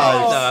yeah. beehives.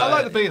 Oh, I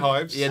like the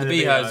beehives. Yeah, the And the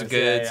beehives are beehives,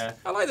 good. yeah.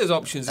 I like those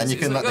options. And you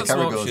can let the got some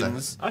caragors in.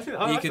 options. I think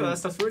You I can- thought that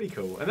stuff's really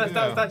cool, and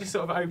Yeah. that just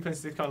sort of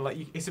opens to kind of like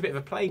it's a bit of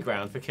a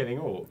playground for killing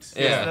orcs.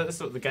 Yeah. That's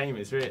what the game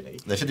is really.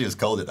 They should have just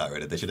called it that,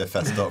 really. They should have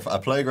fessed up a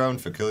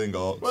playground for killing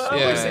orcs. Well,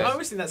 Yeah. I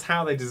always think that's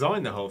how they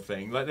designed the whole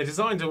thing. Like they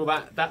designed all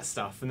that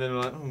stuff, and then they're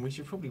like, oh, we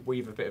should probably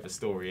weave a bit of a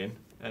story in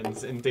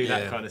and do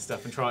that Yeah. kind of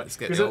stuff and try. Let's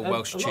get 'cause the old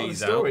Welsh a lot of the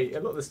cheese story, A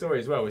lot of the story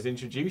as well is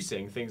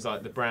introducing things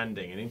like the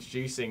branding and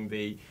introducing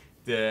the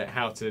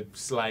how to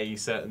slay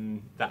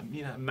certain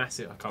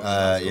massive. I can't.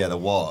 remember what it's Yeah,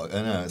 called. the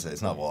warg. No,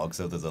 it's not warg.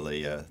 So there's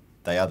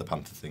they are the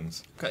panther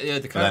things. Yeah,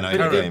 the But I know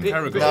caragor. the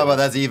game. No, but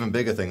there's an even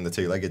bigger thing, the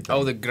two-legged thing.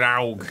 Oh, the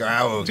growl.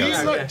 Growl. Do you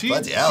Yeah. know, do you,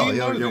 Bloody do hell, you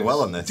know you're this?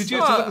 well on this. Did you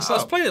Oh, have to I look this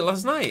was up? playing it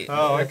last night.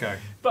 Oh, okay.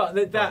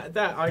 But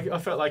I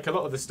felt like a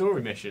lot of the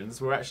story missions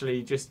were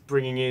actually just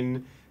bringing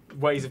in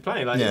ways of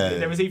playing. Like Yeah.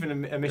 there was even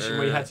a mission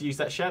where you had to use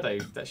that shadow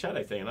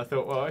thing, and I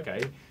thought, well,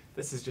 okay,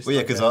 this is just. Well, yeah,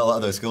 like because a- a lot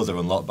of those skills are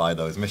unlocked by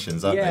those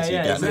missions, aren't Yeah, they? So you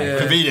yeah, get exactly. them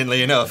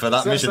conveniently enough for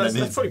that So mission. that's that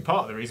that's needs. probably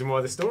part of the reason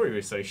why the story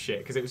was so shit,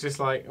 because it was just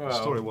like, well,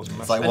 The story wasn't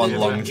It's like massive. one And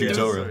long then-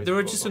 tutorial. There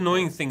are just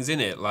annoying things in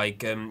it,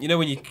 like you know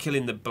when you're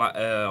killing the black,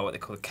 what they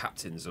call the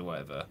captains or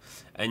whatever,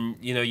 and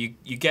you know you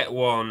get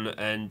one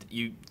and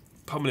you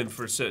pummel him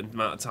for a certain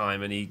amount of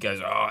time, and he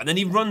goes, oh, and then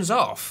he runs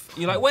off. And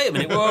you're like, wait a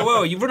minute,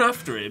 whoa, you run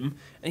after him,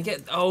 and you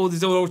get, they're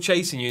all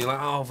chasing you. You're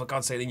like, oh, for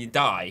God's sake, then you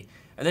die,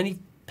 and then he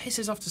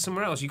pisses off to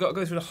somewhere else. You've got to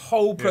go through the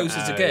whole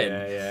process again.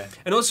 Yeah.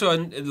 And also,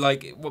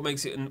 like, what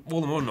makes it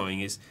all the more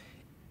annoying is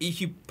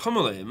if you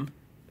pummel him,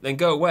 then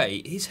go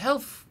away, his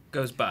health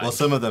goes back. Well,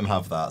 some of them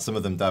have that. Some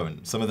of them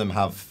don't. Some of them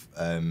have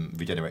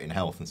regenerating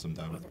health, and some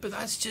don't. But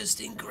that's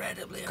just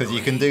incredibly Because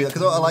you can do.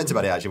 Because what I liked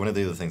about it, actually, one of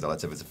the other things I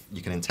liked about it is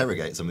you can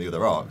interrogate some of the other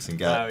orcs and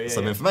get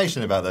some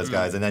information about those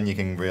guys, and then you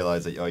can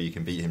realise that you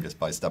can beat him just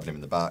by stabbing him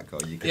in the back, or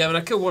you can. Yeah, I mean,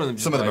 I killed one of them.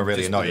 Some of them are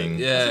really annoying.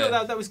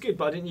 Yeah, that was good,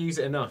 but I didn't use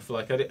it enough.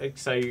 Like,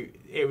 so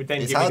it would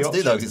then. It's give hard me to the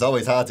do though, option. because it's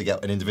always hard to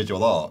get an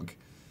individual orc.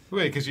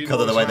 Because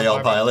of the way they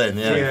all pile in,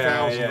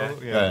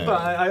 yeah.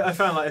 But I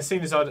found like as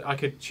soon as I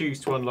could choose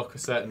to unlock a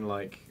certain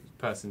like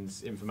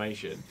person's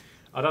information,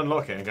 I'd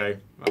unlock it and go,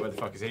 well, where the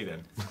fuck is he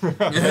then?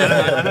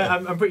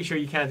 and I'm pretty sure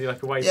you can do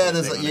like a way. Yeah,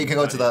 you can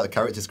go to that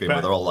character screen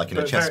where they're all like in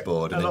a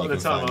chessboard, and a then lot you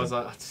of the can time find I was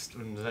like,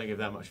 I don't give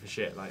that much of a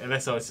shit. Like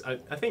unless I was, I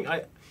don't think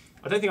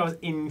I was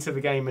into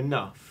the game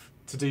enough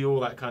to do all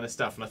that kind of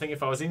stuff. And I think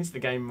if I was into the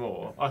game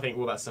more, I think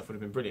all that stuff would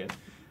have been brilliant.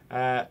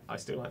 I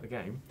still like the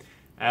game.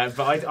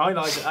 But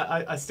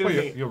I still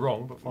think you're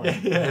wrong, but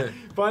fine. Yeah.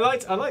 But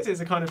I liked it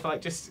as a kind of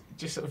like just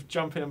sort of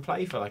jump in and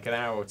play for like an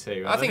hour or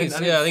two. I think it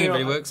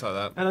really works like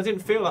that. And I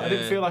didn't feel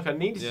like I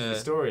needed to do the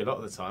story a lot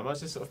of the time. I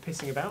was just sort of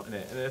pissing about in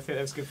it, and I think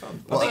it was good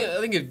fun. Well,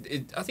 I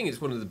think it's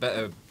one of the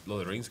better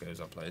Lord of the Rings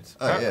games I've played.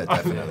 Oh yeah,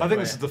 definitely. I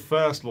think this is the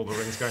first Lord of the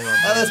Rings going on.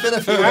 There's been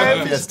a few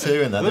on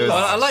PS2 in there.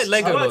 I like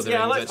Lego Lord of the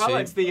Rings. I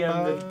liked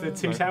the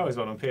Two Towers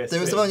one on PS2. There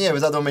was the one,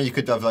 was that the one where you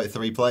could have like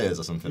 3 players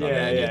or something?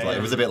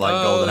 It was a bit like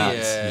Golden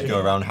Axe. You'd go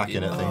around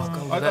hacking at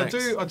things.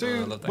 I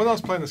do. When I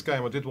was playing this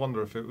game, I did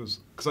wonder if it was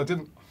because I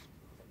didn't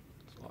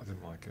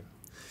like it.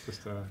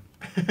 Just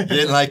you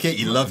didn't like it.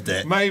 You loved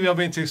it. maybe I'm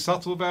being too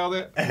subtle about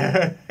it.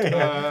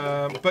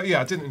 But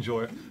yeah, I didn't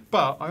enjoy it.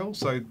 But I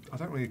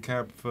don't really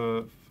care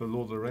for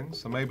Lord of the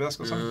Rings, so maybe that's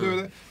got something to do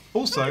with it.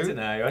 Also, I don't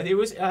know. It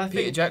was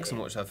Peter Jackson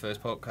watched our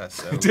first podcast.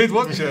 So. did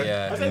watch it.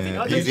 Yeah.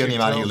 He's the only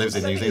man who lives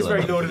in New Zealand. It was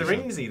very Lord of the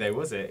Ringsy though,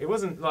 was it? It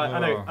wasn't like I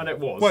know it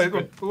was. Wait,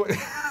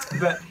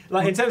 but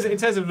like in terms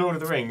of Lord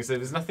of the Rings, there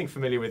was nothing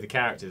familiar with the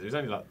characters. It was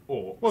only like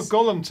orcs. Well,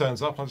 Gollum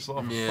turns up. I'm just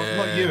like,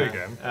 not you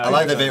again. I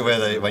like the bit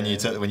where when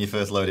you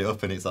first load it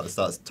up and it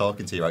starts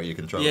talking to you out of your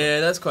controller. Yeah,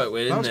 that's quite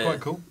weird. That isn't was it? quite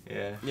cool.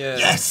 Yeah.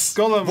 Yes.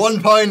 Gollum.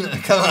 1 point.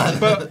 Come on.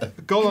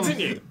 But Gollum's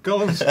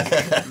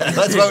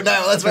Let's vote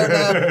now.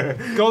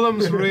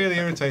 Gollum's really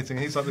irritating.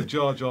 He's like the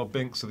Jar Jar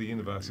Binks of the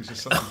universe. He's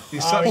just such.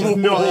 He's such. You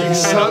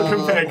can't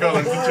compare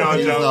Gollum to Jar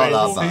He's Jar not that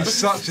Binks. bad. He's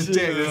such a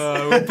dick.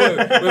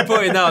 We're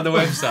putting that on the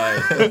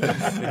website.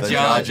 The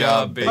Jar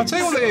Jar Binks. I'll tell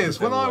you what it is.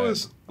 When I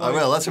was, I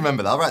will. Let's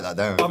remember that. I'll write that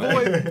down. I've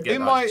always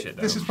in my. shit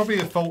down. This is probably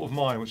a fault of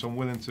mine, which I'm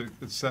willing to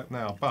accept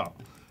now. But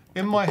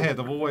in my head,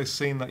 I've always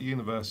seen that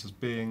universe as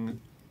being.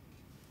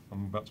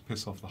 I'm about to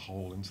piss off the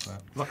whole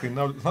internet. Luckily,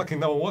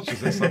 no one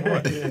watches this.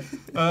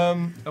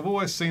 I've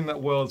always seen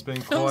that world as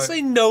being quite. Don't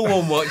say no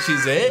one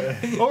watches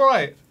it. All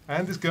right,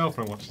 and his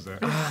girlfriend watches it.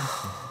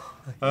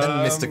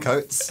 And Mr.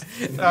 Coates.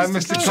 And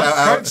Mr. Shout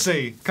out.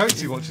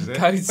 Coatesy watches it.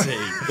 Cozy.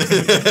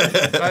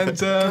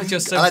 And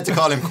Just so I like to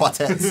call him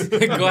Quartets.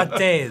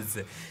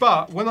 Guattez.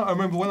 but I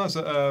remember when I was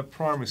at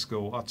primary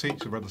school, our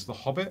teacher read us The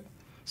Hobbit.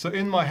 So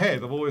in my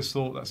head, I've always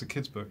thought that's a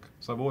kid's book.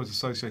 So I've always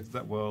associated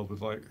that world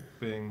with like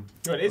being.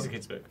 Well, it is a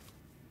kid's book.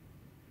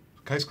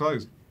 Case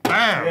closed.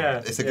 Bam! Yeah.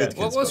 It's a good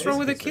kid's What's book. wrong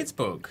with a kid's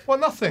book? Well,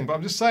 nothing. But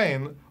I'm just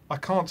saying I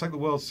can't take the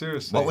world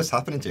seriously. What was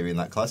happening to you in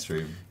that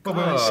classroom? Well,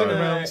 we were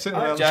sitting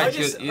around. Jack, I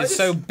you're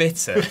so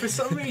bitter. For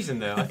some reason,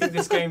 though, I think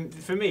this game,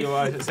 for me, well,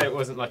 I say it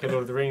wasn't like a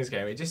Lord of the Rings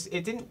game. It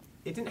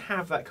didn't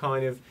have that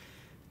kind of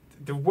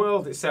the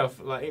world itself.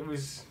 Like it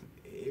was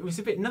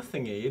a bit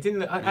nothingy. It didn't.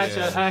 Look, I've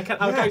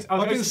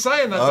been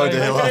saying that. Oh Dave.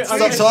 dear,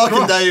 stop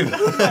talking, Dave.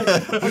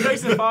 I'll go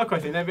to the Far Cry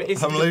thing, no, but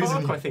the losing.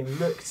 Far Cry thing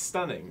looked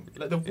stunning.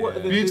 Like the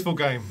Beautiful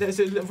game. There's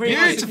a really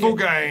Beautiful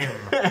game.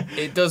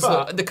 It does.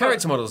 But- The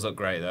character models look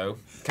great though.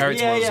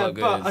 Character models look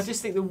good. but I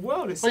just think the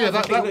world Oh itself. yeah,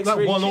 I think looks that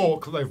really one cheap.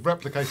 orc that they've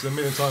replicated a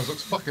million times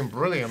looks fucking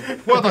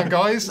brilliant. Well done,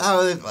 guys.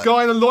 No,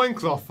 Guy in a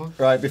loincloth.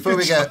 Right, before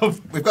we Good get,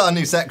 we've got a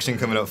new section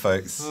coming up,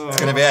 folks. It's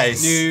going to be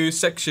ace. New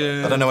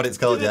section. I don't know what it's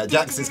called yet.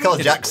 It's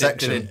called Jack's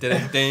section.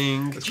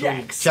 Ding.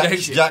 Jax.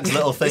 Jack's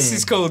little thing. This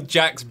is called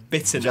Jack's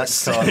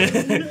bitterness.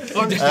 Jack's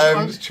corner.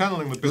 I'm just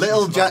channeling the business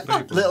Little of Jack,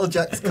 black people. Little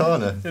Jack's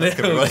corner.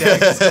 Little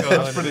Jack's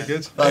That's pretty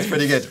good. That's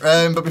pretty good.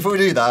 But before we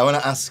do that, I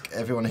want to ask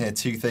everyone here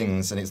 2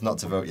 things, and it's not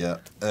to vote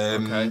yet.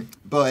 Okay.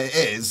 But it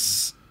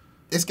is.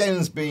 This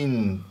game's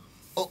been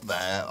up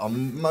there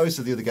on most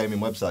of the other gaming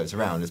websites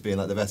around as being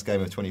like the best game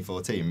of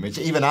 2014, which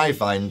even I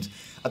find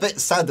a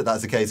bit sad that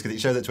that's the case because it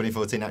shows that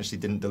 2014 actually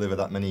didn't deliver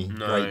that many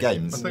great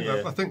games.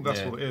 I think that's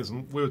Yeah. what it is,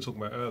 and we were talking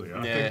about earlier.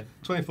 I Yeah. think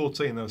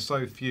 2014 there were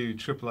so few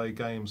AAA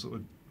games that were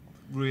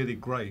really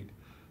great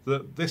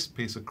that this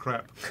piece of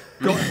crap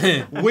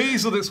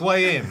weaseled its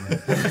way in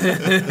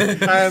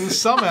and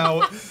somehow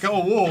got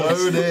awards.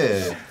 Oh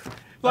dear.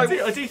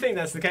 I do think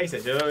that's the case.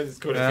 Actually, I know it's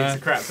called a piece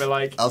of crap, but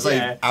like, I'll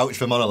say ouch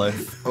for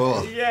Monolith.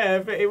 Oh. Yeah,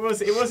 but it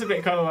was a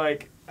bit kind of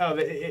like.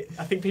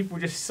 I think people were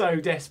just so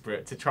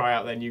desperate to try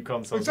out their new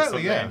consoles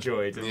Exactly, they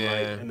enjoyed, and, Yeah.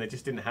 and they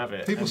just didn't have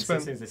it. People and spent-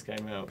 as soon as this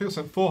came out. People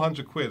spent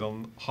 £400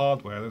 on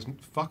hardware. There's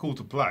fuck all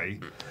to play,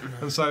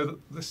 and so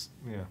this,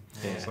 Yeah.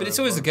 So But it's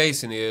always the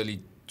case in the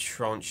early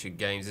tranche of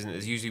games, isn't it?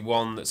 There's usually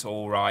one that's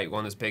all right,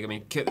 one that's big. I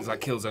mean, there's like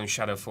Killzone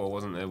Shadowfall,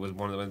 wasn't there? Was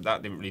one of them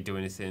that didn't really do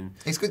anything.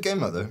 It's a good game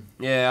though.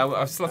 Yeah,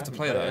 I still have to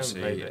play that I haven't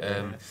actually. played it,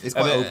 yeah. It's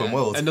quite open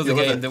world. Another You'll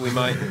love game it. that we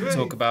might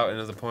talk about at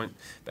another point.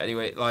 But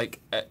anyway, like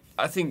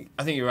I think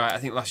you're right. I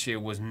think last year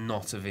was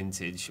not a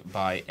vintage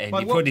by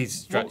anybody's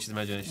stretch of the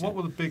imagination. What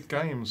were the big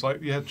games?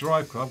 Like you had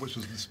Drive Club, which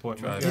was a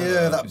disappointment. Drive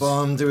Yeah, that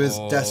bombed. There was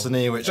Or-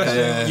 Destiny, which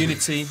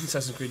Unity,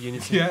 Assassin's Creed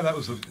Unity. Yeah, that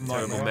was a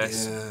Terrible nightmare.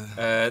 mess.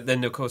 Yeah.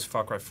 Then of course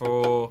Far Cry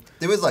 4.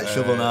 There was like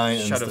Shovel Knight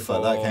and stuff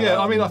like that. Shadowfall. Came Yeah, out.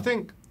 I mean, I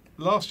think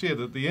last year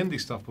the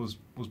indie stuff was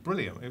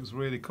brilliant. It was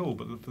really cool,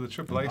 but for the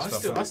AAA I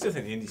stuff, still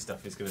think the indie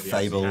stuff is going to be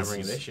Fables.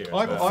 hammering this year.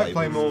 I Fables.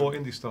 play more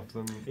indie stuff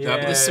than. Yeah,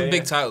 but there's some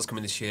big yeah. titles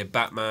coming this year.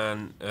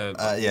 Batman.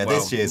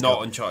 this year's not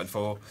got- Uncharted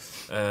 4.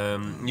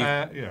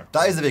 Yeah.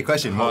 That is the big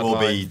question. What will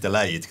be Hardline.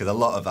 delayed? Because a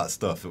lot of that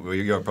stuff that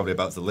you're probably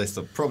about to list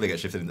will probably get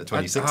shifted into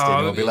 2016. Oh,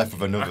 and we'll be left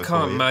with another. I 4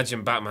 can't years.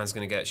 imagine Batman's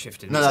going to get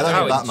shifted. No, It's I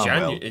don't out think in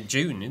Batman will.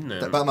 June, isn't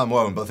it? Batman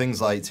won't, but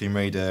things like Tomb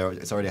Raider,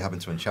 it's already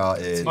happened to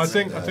Uncharted. I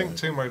think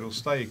Tomb Raider will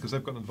stay because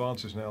they've got an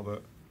advantage now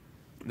that.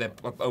 They're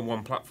on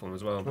one platform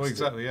as well. Well,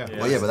 exactly, yeah.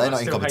 Well, yeah, but they're I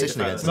not in still hate competition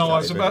the fact against that- No, I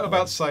was Uncharted,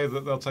 about to say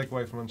that they'll take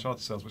away from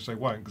Uncharted sales, which they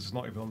won't because it's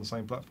not even on the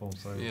same platform.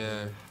 So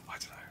Yeah. I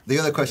don't know. The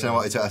other question I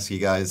wanted to ask you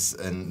guys,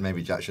 and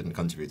maybe Jack shouldn't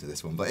contribute to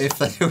this one, but if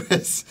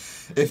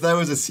there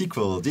was a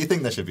sequel, do you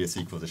think there should be a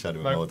sequel to Shadow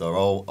of No.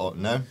 Mordor? Or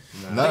no?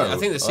 No. I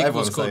think the sequel's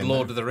Everyone's called saying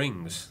Lord no. of the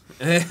Rings.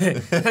 I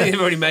think they've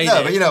already made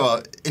No, it. but you know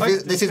what? This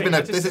has think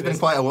been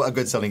quite a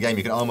good selling game.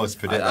 You can almost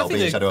predict I there'll think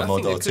be a they- Shadow of I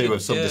think Mordor they 2 could,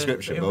 of some yeah.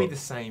 description. It'll be But,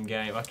 the same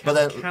game. I but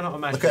then cannot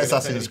imagine. look at it being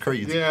Assassin's better.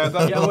 Creed. Yeah,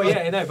 that, Yeah, well,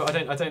 yeah, no, but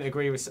I don't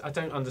agree with. I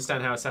don't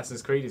understand how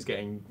Assassin's Creed is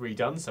getting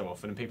redone so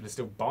often and people are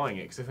still buying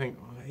it because I think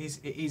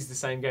it is the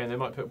same game. They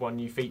might put one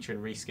new feature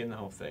and reskin the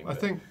whole thing. I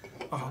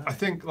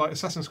think like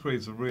Assassin's Creed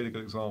is a really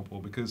good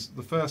example because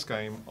the first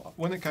game,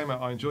 when it came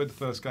out, I enjoyed the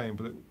first game,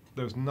 but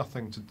there was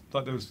nothing to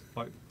like. There was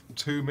like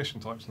 2 mission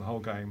types in the whole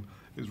game.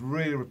 It was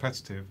really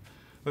repetitive.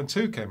 Then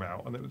 2 came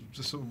out, and it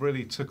just sort of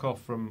really took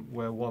off from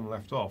where 1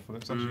 left off, and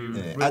it's actually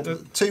Yeah.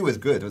 2 was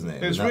good, wasn't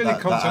it? it was And really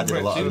that content added a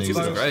rich. lot of There was new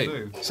loads stuff.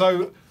 to do.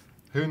 So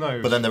who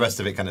knows? But then the rest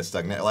of it kind of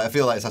stagnated. Like I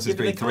feel like Assassin's Yeah,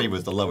 but Creed they 3 can't-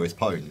 was the lowest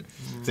point.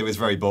 'Cause it was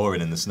very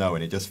boring in the snow,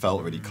 and it just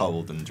felt really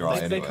cold and dry.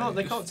 They anyway. can't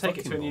take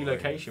it to a fucking new boring.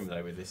 location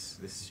though with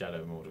this Shadow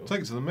of Mordor.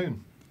 take it to the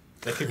moon.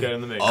 They could go on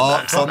the moon.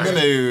 Ops on the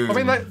moon. I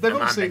mean, they've I'm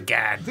on obviously. the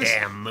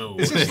goddamn moon.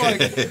 Is this like?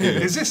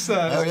 Is this?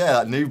 Oh yeah,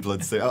 that new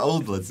Bloods,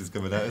 Old Bloods is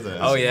coming out, isn't it?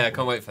 Oh yeah, I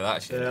can't wait for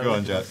that shit. Yeah. Go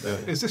on, Jack. Yeah.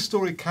 Is this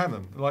story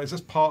canon? Like, is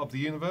this part of the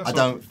universe? I or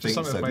don't just think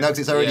something so. they've No, made- because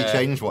it's already Yeah.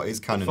 changed what is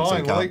canon, so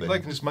Fine, it well, can't they be.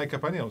 can just make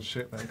up any old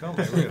shit then, can't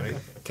they? Really?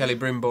 Kelly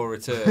Grimbor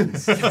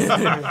returns.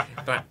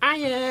 But,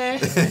 yeah.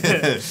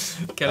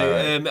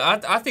 Kelly,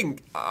 I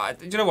think.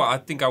 Do you know what? I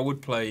think I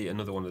would play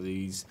another one of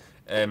these.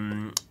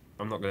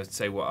 I'm not going to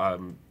say what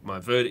my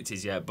verdict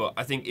is yet, but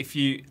I think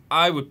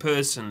I would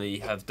personally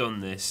have done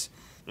this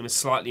in a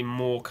slightly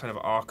more kind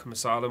of Arkham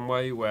Asylum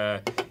way,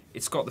 where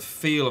it's got the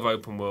feel of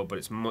open world, but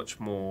it's much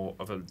more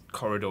of a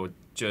corridor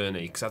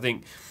journey. Because I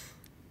think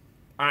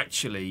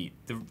actually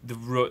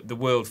the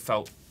world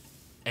felt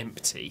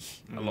empty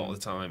a lot of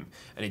the time,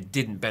 and it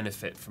didn't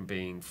benefit from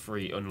being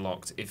free,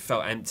 unlocked. It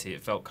felt empty.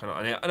 It felt kind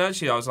of, and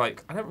actually I was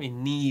like, I don't really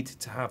need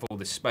to have all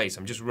this space.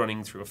 I'm just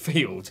running through a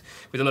field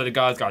with a load of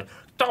guys going,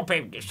 stop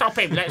him,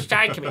 let's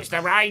take him, it's the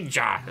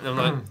ranger. And I'm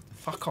like,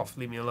 fuck off,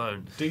 leave me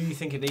alone. Do you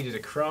think it needed a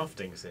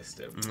crafting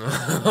system?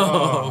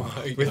 Oh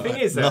my The thing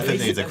is, that Nothing at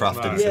least needs a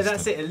crafting Yeah, system.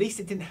 that's it. At least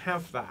it didn't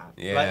have that.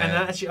 Yeah. Like, and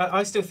actually,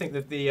 I still think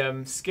that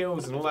the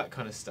skills and all that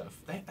kind of stuff,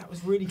 that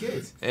was really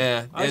good.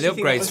 Yeah, I the actually think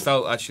that upgrades was-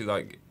 felt actually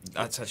like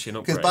that's actually an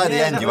upgrade. Because by the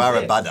Yeah, end, that you was are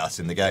a it. badass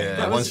in the game. Yeah. Like,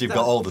 That once was- you've that-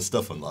 got all the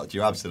stuff unlocked,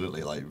 you're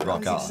absolutely like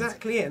rock That's hard.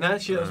 exactly it. And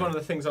actually, that was one of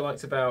the things I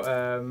liked about. I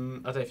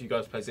don't know if you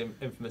guys played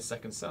Infamous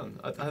Second Son.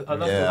 I loved all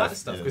Yeah, that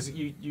stuff yeah. because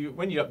you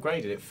when you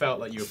upgraded, it felt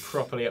like you were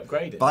properly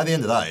upgraded. By the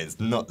end of that, it's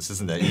nuts,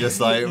 isn't it? You're just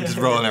like just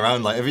rolling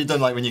around. Like, have you done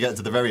like when you get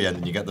to the very end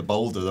and you get the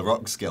boulder, the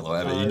rock skill, or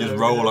whatever? Oh, You just yeah,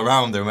 roll yeah.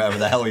 around doing whatever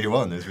the hell you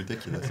want. It's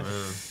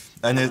ridiculous.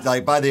 And it's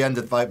like by the end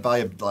of by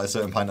a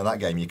certain point of that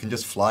game, you can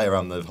just fly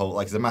around the whole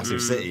like it's a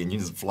massive city, and you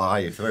just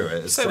fly through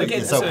it. It's So so, again,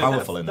 it's so so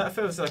powerful in that it.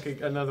 feels like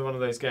another one of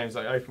those games,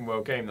 like open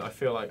world game, that I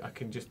feel like I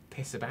can just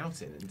piss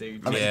about in and do.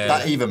 I mean, Yeah.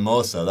 that even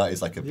more so. That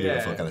is like a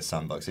beautiful Yeah. kind of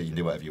sandbox. So you can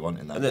do whatever you want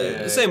in that. And the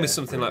Yeah, same with yeah.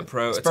 something like It's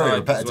Prototype very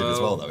repetitive as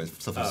well, though.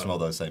 It suffers Oh. from all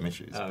those same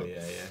issues. Oh but- yeah,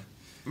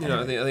 yeah. You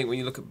know, I think when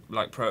you look at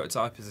like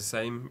Prototype is the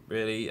same.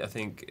 Really, I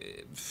think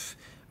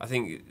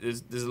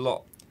there's a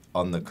lot.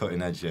 On the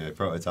cutting edge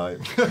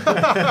prototype.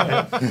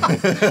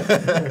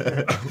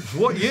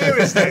 What year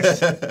is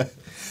this?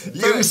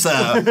 You,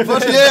 sir,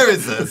 what year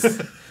is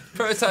this?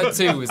 Prototype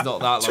 2 was not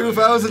that long ago.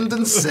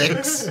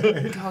 2006.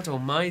 God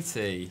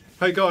almighty.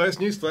 Hey guys,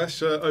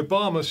 newsflash,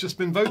 Obama's just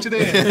been voted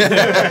in.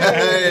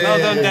 Well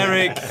done,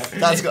 Derek.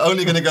 That's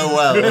only going to go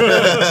well.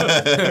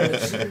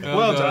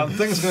 Well done,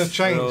 things are going to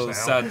change Oh, now.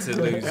 sad to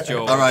lose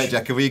George. All right,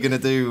 Jack, are we going to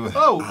do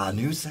our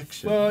new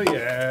section? Well,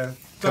 yeah.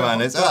 Come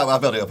on, I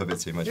built it up a bit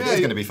too much. Yeah, It's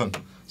going to be fun.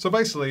 So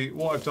basically,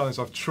 what I've done is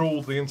I've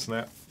trawled the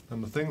internet,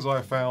 and the things I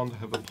have found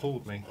have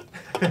appalled me.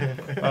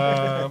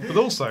 But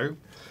also,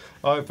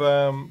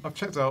 I've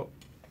checked out,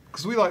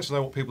 because we like to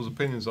know what people's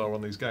opinions are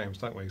on these games,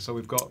 don't we? So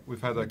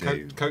we've had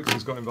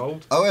Coates got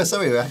involved. Oh, yeah,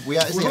 sorry, we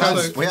actually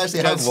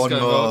have one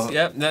more.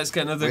 Yep, let's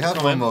get another We have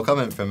comment. one more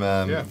comment from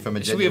a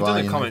Should we have done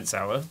genuine. a comments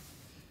hour?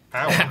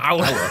 Ow.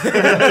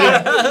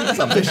 It's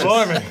ambitious.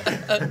 Blimey.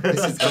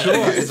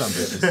 It is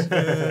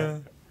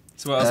ambitious.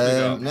 So what else we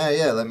got? No,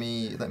 yeah. Let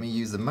me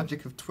use the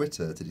magic of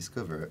Twitter to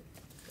discover it.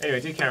 Anyway,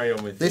 do carry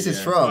on with This the,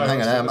 is from.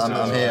 Hang on, let's do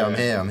I'm it.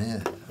 here. I'm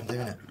doing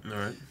it. All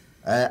right.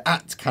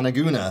 At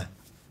Kanaguna.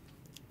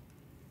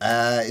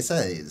 It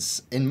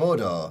says, in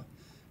Mordor,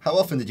 how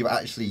often did you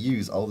actually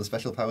use all the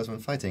special powers when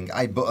fighting?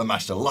 I butter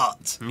mashed a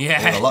lot.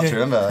 Yeah. A lot to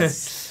remember.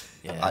 That's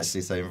Yes.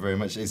 actually saying very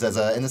much. It says,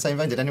 in the same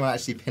vein, did anyone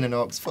actually pin an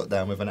orc's foot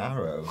down with an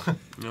arrow?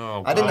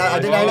 Oh, I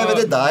never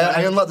did that.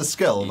 I unlocked the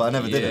skill, but I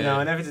never did it. No,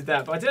 I never did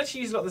that, but I did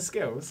actually use a lot of the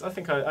skills. I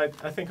think I.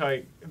 But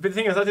the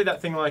thing is, I did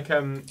that thing like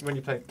when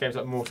you play games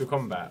like Mortal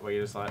Kombat, where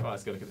you're just like,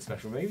 let's go look at the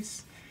special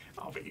moves.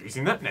 I'll be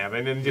using that now,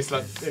 and then just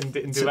like and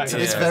do that. To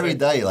this very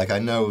day, like I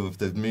know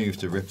the move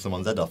to rip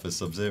someone's head off as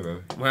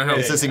Sub-Zero. Wow.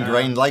 It's just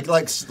ingrained, like you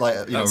know, That's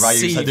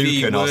Ryu's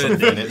CV Hadouken or word.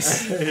 something.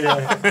 It's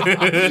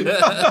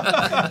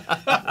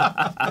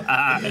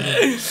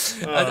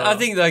I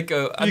think like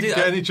You can get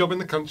any job in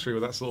the country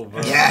with that sort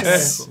of.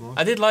 Yes! sort of-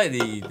 I did like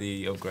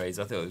the upgrades.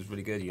 I thought it was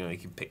really good. You know, you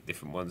could pick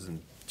different ones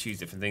and choose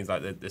different things,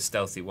 like the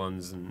stealthy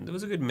ones, and there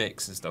was a good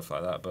mix and stuff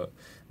like that. But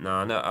no,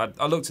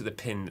 I looked at the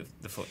pin of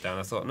the foot down.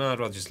 I thought, no, I'd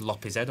rather just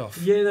lop his head off.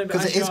 Yeah, no, but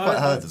 'Cause it actually, is quite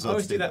hard as well I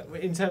always to do do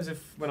that in terms of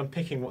when I'm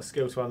picking what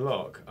skill to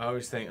unlock. I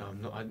always think, I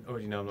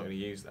already know I'm not going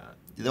to use that.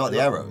 you know what,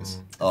 the arrows?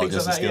 Oh, Things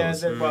just the like that,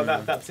 skills. well,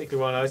 that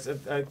particular one,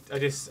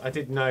 I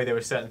did know there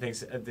were certain things.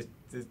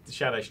 The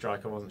Shadow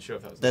Strike, I wasn't sure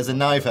if that was. There's a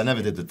knife. I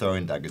never did the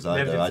throwing daggers Never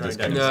either. did I throwing just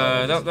daggers.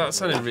 kind No, of. that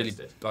sounded really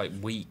like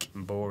weak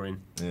and boring.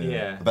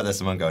 Yeah. I bet there's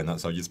someone going,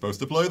 that's how you're supposed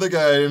to play the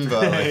game.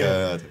 But like,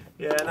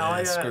 Yeah,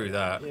 no, Screw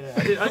that.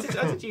 Yeah, I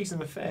did use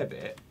them a fair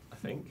bit, I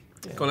think.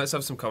 Yeah. Go on, let's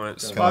have some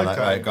comments. come on,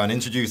 Okay. right, go on,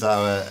 introduce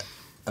our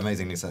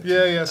amazing new section.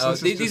 Yeah. So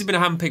These have been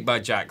handpicked by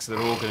Jack, so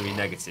they're all going to be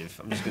negative.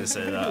 I'm just going to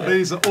say that.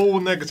 These are all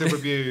negative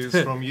reviews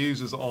from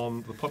users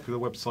on the popular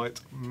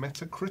website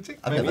Metacritic.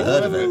 I've maybe? never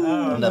heard of it.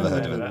 Oh, I've never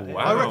heard no, of that- it.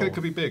 Wow. I reckon it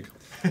could be big.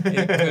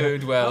 It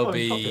could well Oh,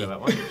 be popular,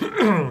 that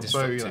one.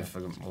 disruptive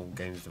for all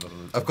games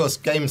development. Of course,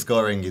 game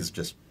scoring is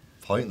just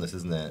pointless,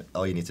 isn't it?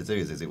 All you need to do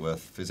is it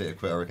a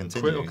quit or a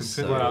continue? Quit or continue.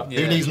 So, Well, who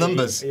yeah. needs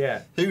numbers?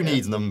 Yeah. Who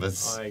needs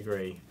numbers? I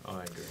agree.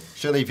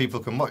 Surely people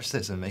can watch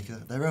this and make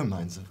up their own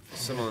minds up.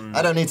 Someone.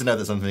 I don't need to know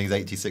that something is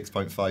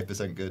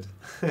 86.5% good.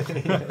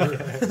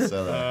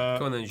 So,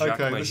 Go on then, Jacques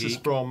Okay, this is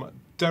Magique. from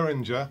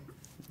Derringer.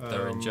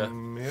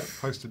 Derringer. Yeah,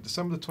 posted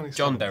December the 27th.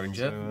 John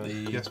Derringer,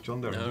 the- Yes,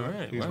 John Derringer. All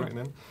right, He's wow. written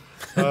in.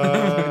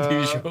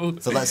 Usual.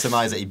 so let's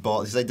surmise that he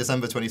bought. Did you say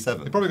December He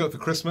 27th? probably got it for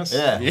Christmas.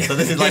 Yeah. So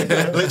this is like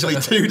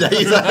literally 2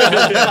 days.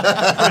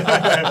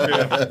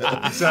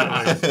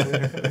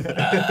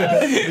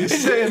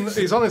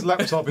 Exactly. He's on his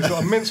laptop. He's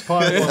got a mince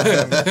pie in one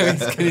hand.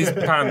 He's in his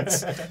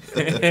pants.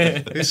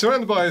 He's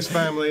surrounded by his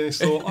family, and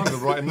he thought, "I'm going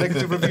to write a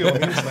negative review on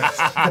the internet."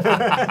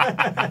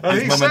 And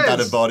His he mum and dad says,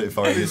 have bought it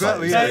for him. He's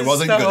like, Exactly, so yeah. it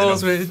wasn't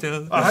good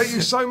enough. "I hate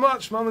you so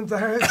much, Mum and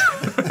Dad."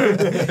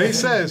 He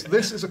says,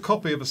 "This is a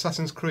copy of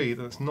Assassin's Creed,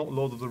 and it's not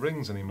Lord of the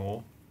Rings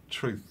anymore."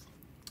 Truth.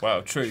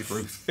 Wow,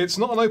 truth. It's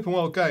not an open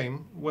world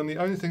game when the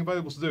only thing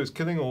available to do is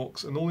killing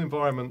orcs, and all the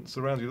environments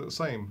around you are the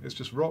same. It's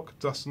just rock,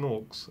 dust, and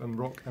orcs, and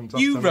rock and dust.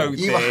 You and wrote orcs.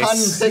 You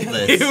this. handpicked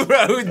this. You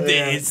wrote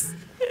this.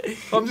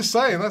 I'm just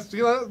saying, that's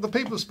the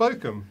people have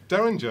spoken.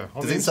 Derringer.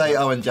 on Does the it say,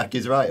 internet. oh, and Jack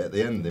is right at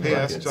the end? In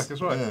P.S. brackets? Jack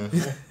is right.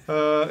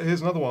 Yeah.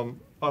 Here's another one.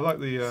 I like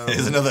the.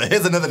 Here's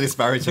another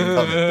disparaging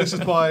comment. This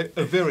is by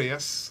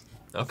Avirius.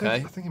 Okay. I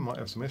think he might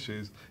have some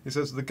issues. He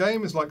says the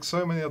game is like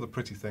so many other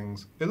pretty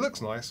things. It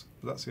looks nice,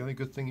 but that's the only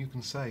good thing you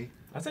can say.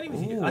 I don't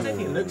think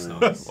it looks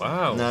nice.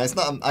 Wow. No, it's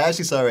not. I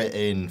actually saw it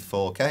in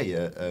 4K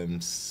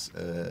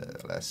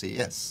at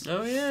CES.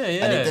 Oh yeah,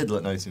 yeah. And it did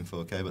look nice in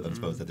 4K, but I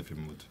suppose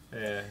everything would.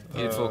 Yeah.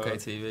 You did 4K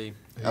TV.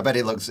 I bet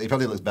it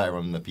probably looks better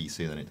on the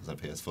PC than it does on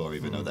PS4,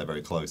 even though they're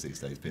very close these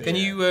days. Can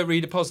you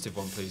read a positive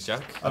one, please,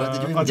 Jack? Did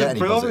you even I get didn't any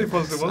put on any positive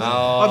positive ones?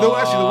 ones. No,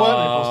 actually, there weren't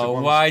any positive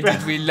ones. Why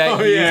did we let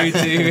Oh, yeah. you do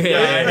it? He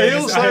I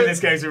also- heard this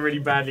game's been really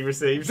badly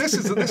received. This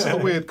is a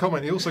weird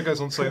comment. He also goes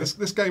on to say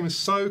this game is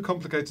so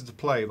complicated to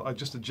play that I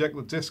just eject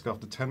the disc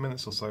after 10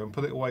 minutes or so and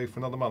put it away for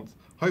another month,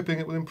 hoping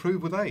it will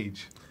improve with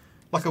age.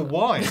 Like a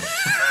wine.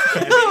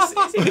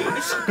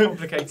 It's not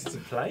complicated to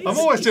play. I'm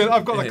always doing.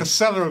 I've got like a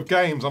cellar of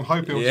games. I'm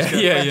hoping it'll just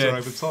get better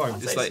over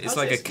time. It's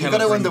like a You've Kelly got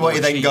to wonder what he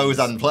Grimbor then cheese. goes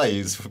and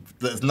plays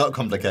that's not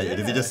complicated.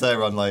 Is he just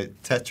there on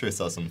like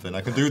Tetris or something?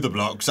 I can do the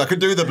blocks. I can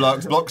do the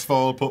blocks. Blocks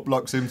fall, put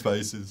blocks in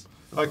spaces.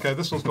 Okay,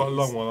 this one's got a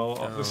long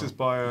one. This is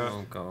by.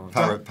 Oh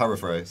god.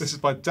 Paraphrase. This is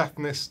by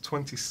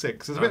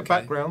Daphnis26. There's a bit of Okay.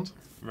 background.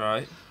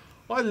 Right.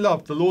 I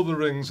loved The Lord of the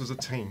Rings as a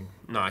teen.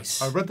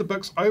 Nice. I read the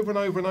books over and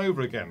over and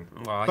over again.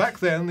 Why? Back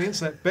then, the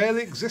internet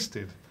barely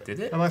existed. Did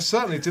it? And I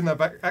certainly didn't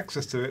have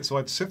access to it, so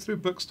I'd sift through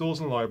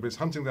bookstores and libraries,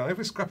 hunting down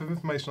every scrap of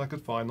information I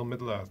could find on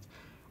Middle-earth.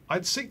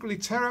 I'd secretly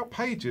tear out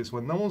pages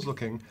when no one's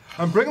looking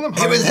and bring them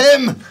home. It was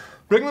him!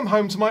 Bring them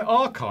home to my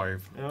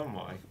archive. Oh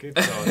my good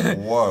god.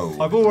 Whoa.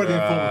 I've already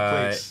informed the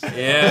police.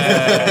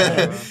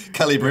 Yeah.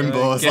 Kelly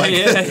Grimbor's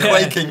Yeah.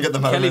 quaking at the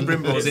moment. Kelly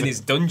Grimbor's in his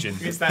dungeon.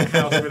 It's that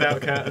house without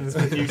curtains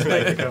with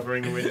newspaper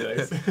covering the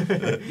windows.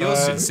 Yours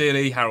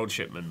sincerely, Harold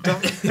Shipman.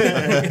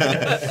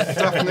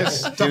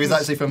 Daphnis, He was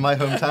actually from my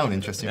hometown,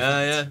 interesting.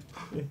 Yeah.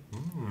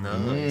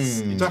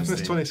 Nice.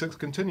 Daphnis 26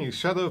 continues.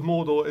 Shadow of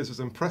Mordor is as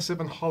impressive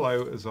and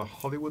hollow as a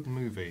Hollywood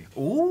movie.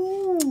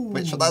 Ooh.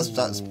 Which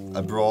that's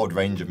a broad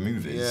range of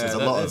movies. Yeah, There's a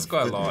lot that's of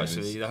quite a good lot movies.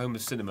 actually. The home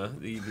of cinema,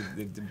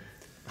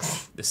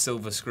 the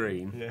silver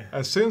screen. Yeah.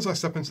 As soon as I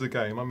step into the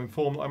game, I'm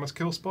informed that I must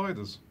kill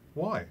spiders.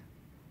 Why?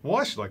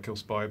 Why should I kill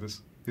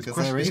spiders? He's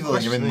Because they're he's evil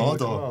and you're in questioning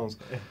the Mordor. commands.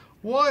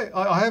 Why?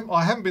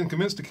 I haven't been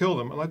convinced to kill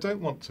them, and I don't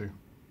want to.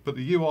 But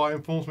the UI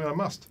informs me I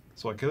must,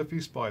 so I kill a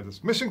few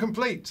spiders. Mission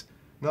complete!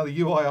 Now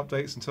the UI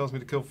updates and tells me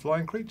to kill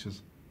flying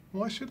creatures.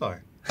 Why should I?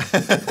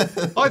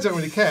 I don't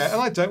really care,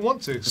 and I don't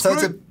want to. So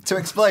Screw- to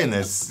explain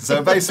this,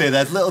 so basically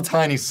there's little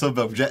tiny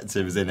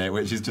sub-objectives in it,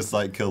 which is just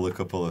like kill a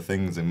couple of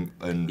things and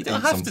You don't eat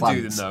have some to do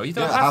plants. them though. You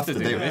don't have to do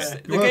it.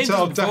 it. You want to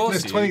tell force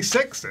Daphnis you.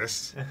 26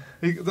 this?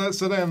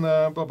 So then,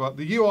 blah blah.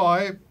 The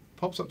UI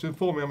pops up to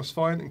inform me I must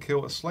find and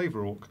kill a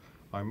slaver orc.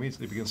 I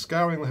immediately begin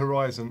scouring the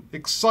horizon,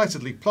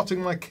 excitedly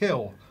plotting my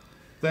kill.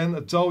 Then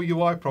a dull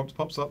UI prompt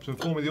pops up to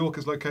inform me the orc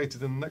is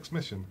located in the next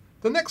mission.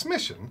 The next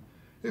mission?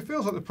 It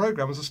feels like the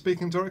programmers are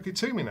speaking directly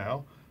to me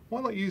now.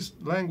 Why not use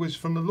language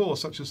from the lore,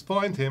 such as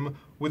find him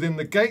within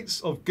the gates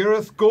of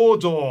Girith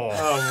Gordor?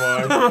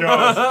 Oh my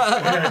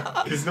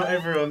god. Because not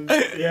everyone.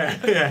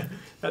 Yeah.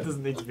 That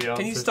doesn't need to be answered.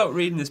 Can you stop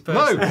reading this No!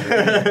 person?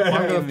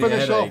 I'm going to Give me a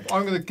finish off. headache.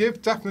 I'm going to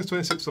give Daphnis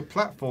 26 the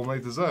platform they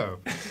deserve.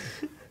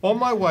 On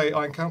my way,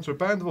 I encounter a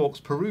band of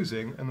orcs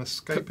perusing and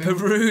escaping.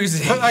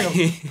 Perusing. Hang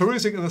on,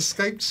 perusing an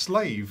escaped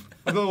slave.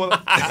 I don't know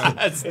what.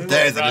 Isn't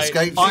There's that an right?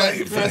 escaped I-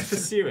 slave. That's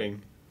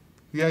pursuing.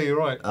 Yeah, you're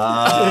right.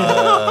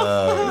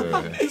 Oh.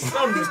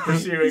 I'm just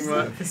pursuing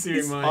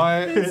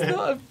my. It's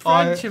not a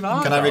I- branch of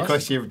art. Can I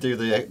request you do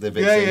the big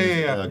Yeah, thing?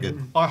 yeah. Oh,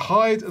 good. I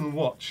hide and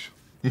watch.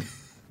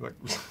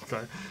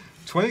 Okay.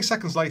 20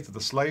 seconds later, the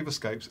slave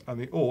escapes and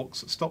the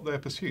orcs stop their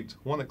pursuit.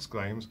 One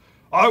exclaims,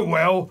 "Oh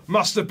well,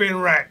 must have been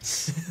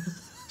rats."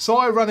 So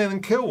I run in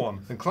and kill one,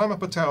 then climb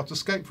up a tower to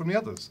escape from the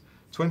others.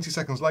 20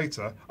 seconds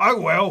later,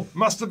 "Oh well,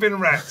 must have been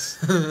rats."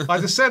 I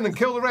descend and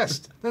kill the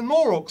rest. Then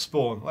more orcs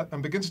spawn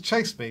and begin to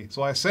chase me,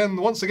 so I ascend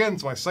once again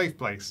to my safe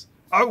place.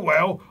 "Oh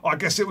well, I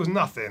guess it was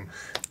nothing."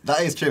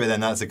 That is true, and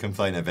then that's a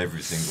complaint of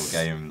every single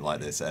game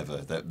like this ever,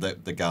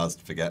 that the guards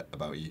forget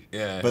about you.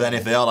 Yeah. But then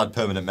if they all had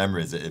permanent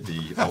memories, it'd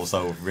be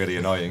also really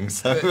annoying.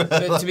 So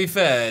But to be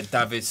fair,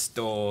 Daphnis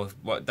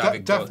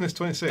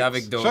 26.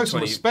 Davigdor Show some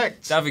 20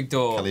 respect.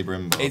 Davigdor. Kelly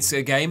Grimbor. It's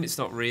a game. It's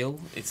not real.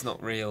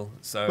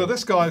 So But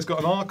this guy's got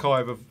an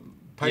archive of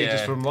pages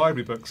Yeah. from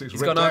library books. He's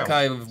he's got ripped an out.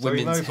 archive of So he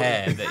women's knows what-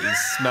 hair that he's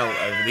smelt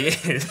over the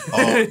years.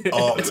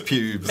 Orcs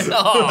pubes.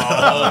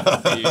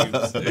 Oh,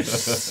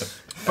 pubes.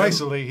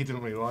 Basically, he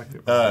didn't really like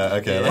it.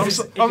 Okay. Yeah.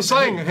 that's- I'm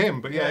saying him,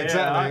 but yeah,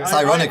 exactly. It's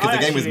ironic 'cause the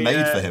game was actually,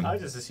 made for him. I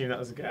just assumed that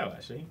was a girl,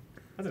 actually.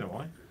 I don't know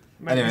why.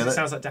 Maybe Anyway, because it let-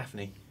 sounds like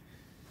Daphne.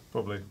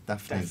 Probably.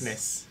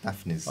 Daphnis.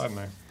 Daphnis. I don't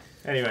know.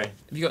 Anyway.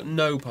 Have you got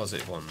no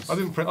positive ones? I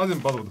didn't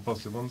bother with the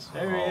positive ones.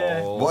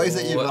 What is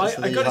it you've Well,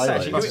 actually I gotta say, highlighted?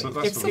 actually, That's if- for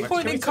What's the the next point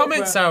one. in we talk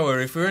comments about-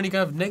 hour if we're only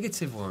going to have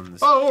negative ones?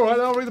 Oh, all right.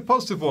 I'll read the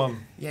positive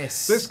one.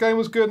 Yes. This game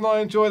was good and I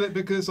enjoyed it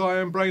because I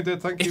am brain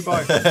dead. Thank you.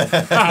 Bye.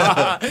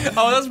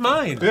 Oh, that's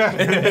mine.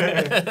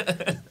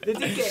 Yeah.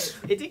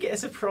 It did get a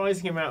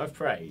surprising amount of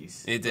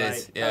praise. It did.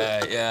 Like,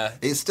 Yeah.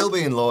 It's still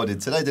being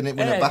lauded today, didn't it?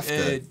 Win a Yeah,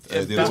 BAFTA the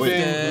It's other week.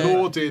 being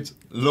lauded.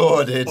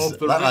 Lauded. Of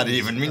the That I rings. didn't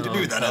even mean to do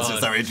Oh, that. That's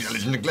just God. how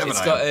intelligent and clever It's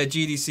I got am. a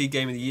GDC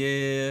Game of the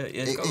Year.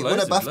 Yeah, it's got It won a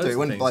loads of BAFTA. It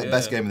won things, like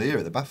best yeah. game of the year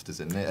at the BAFTAs,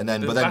 didn't it? And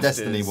then, The but then BAFTAs.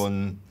 Destiny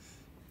won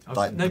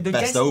like no, the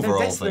best Des-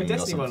 overall no, thing or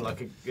Destiny won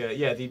something.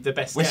 like the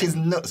best. Which game. is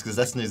nuts because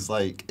Destiny's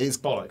like it's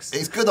bollocks.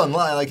 It's good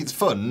online, like it's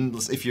fun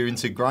if you're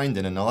into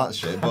grinding and all that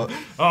shit. But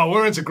Oh,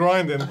 we're into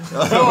grinding.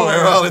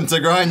 we're all into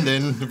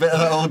grinding, a bit of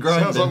that old Sounds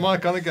like grinding. my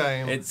kind of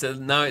game. It's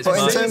no, it's But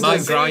in my, terms my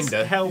of-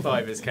 grinder.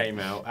 Helldivers came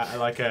out at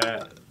like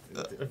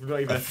not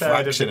even A a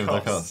third of fraction the of the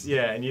cost. cost.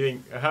 Yeah, and you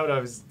think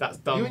Helldivers that's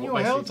done. You and your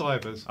basically-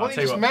 Helldivers. I'll Why don't tell you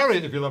you just what. marry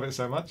it if you love it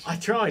so much? I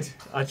tried.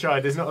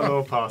 There's not a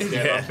law passed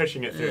yet. Yeah. I'm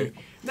pushing it through.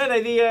 No,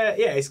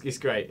 it's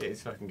great.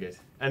 It's fucking good.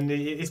 And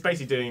it's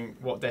basically doing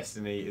what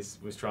Destiny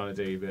was trying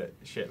to do, but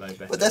a shitload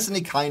better. But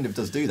Destiny kind of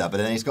does do that, but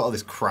then it's got all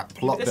this crap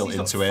plot Yeah, built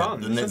Destiny's into not it,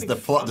 fun. and There's the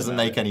nothing plot fun doesn't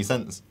about make it. any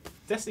sense.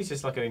 Destiny's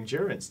just like an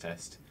endurance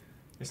test.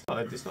 It's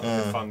not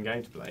a fun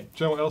game to play.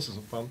 Do you know what else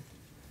isn't fun?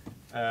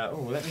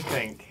 Let me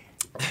think.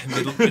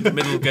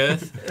 middle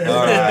girth.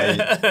 All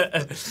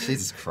right.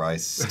 Jesus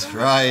Christ.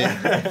 Right.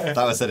 That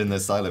was said in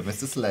the style of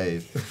Mr.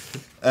 Slave.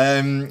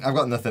 I've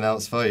got nothing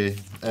else for you.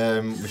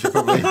 We should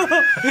probably...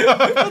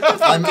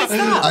 I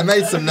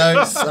made some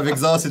notes. I've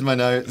exhausted my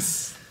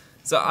notes.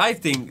 So I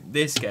think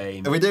this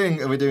game. Are we doing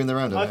the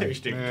roundup? I think we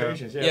should do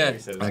conclusions. Yeah. I Yeah, think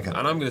we said that. Okay.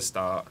 and I'm going to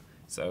start.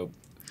 So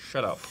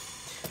shut up.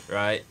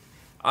 Right.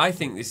 I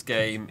think this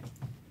game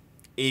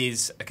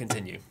is a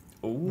continue.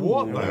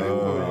 What?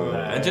 No.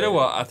 And do you know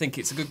what? I think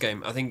it's a good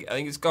game. I think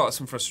it's got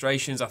some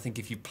frustrations. I think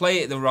if you play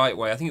it the right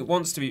way, I think it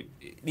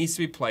needs to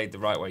be played the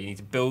right way. You need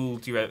to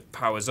build your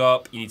powers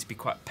up. You need to be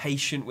quite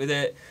patient with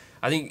it.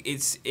 I think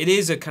it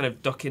is a kind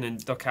of duck in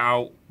and duck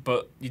out,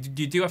 but you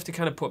do have to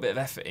kind of put a bit of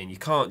effort in. You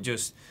can't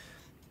just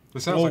It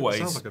sounds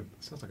always. like a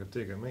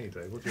dig at me,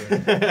 Dave. What do you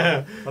think?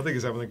 I think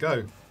he's having a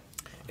go.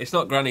 It's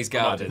not Granny's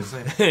garden.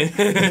 What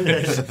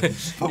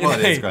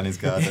is Granny's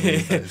Garden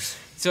these days?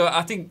 So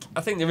I think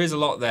there is a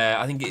lot there.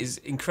 I think it is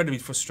incredibly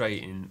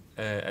frustrating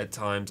at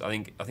times. I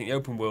think the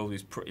open world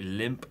is pretty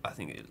limp. I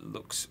think it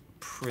looks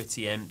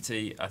pretty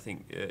empty. I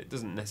think it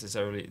doesn't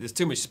necessarily. There's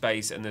too much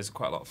space and there's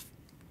quite a lot of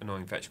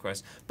annoying fetch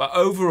quests. But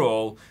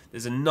overall,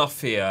 there's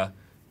enough here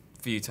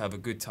for you to have a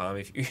good time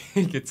if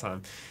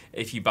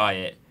you buy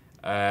it.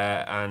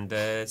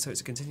 So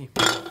it's a continue.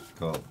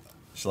 Cool.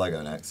 Shall I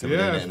go next? Are Yeah, we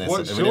doing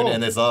it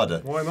in this order?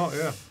 Why not?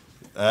 Yeah.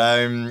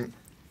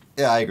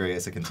 Yeah, I agree.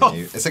 It's a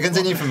continue. It's a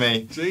continue for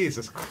me.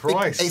 Jesus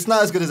Christ. It's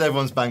not as good as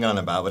everyone's banging on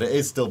about, but it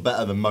is still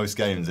better than most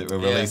games that were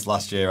released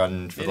last year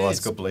and for the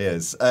last couple of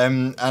years.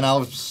 And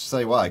I'll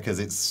say why, because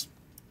it's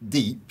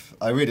deep.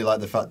 I really like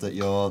the fact that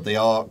the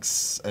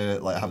arcs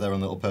have their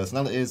own little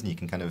personalities, and you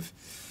can kind of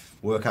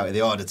work out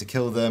the order to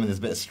kill them, and there's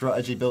a bit of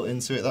strategy built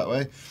into it that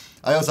way.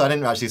 I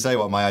didn't actually say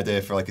what my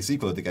idea for like a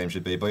sequel of the game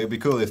should be, but it'd be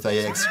cool if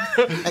they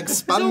expanded.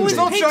 It's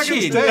not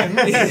Dragon's Den.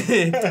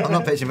 I'm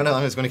not pitching, but no,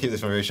 I'm just going to keep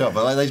this one very short.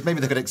 But maybe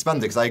they could expand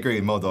it, because I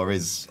agree, Mordor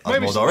is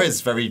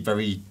very,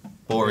 very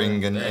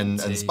boring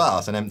and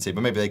sparse and empty. But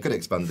maybe they could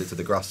expand it to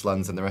the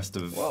grasslands and the rest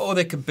of. Well, or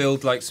they could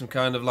build like some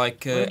kind of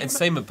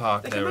entertainment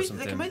park there or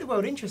something. They can make the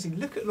world interesting.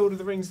 Look at Lord of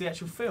the Rings, the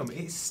actual film.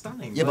 It's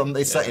stunning. Yeah, but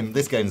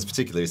this game's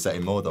particularly set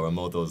in Mordor, and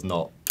Mordor's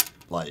not.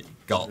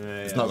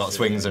 It's not got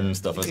swings and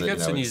stuff, has it? Go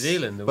to New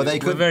Zealand, but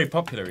we're very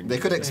popular in New They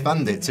could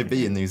Zealand. expand it to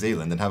be in New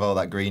Zealand and have all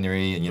that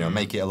greenery and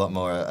make it a lot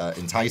more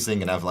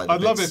enticing and have like.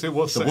 I'd love it if it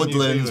was the set in New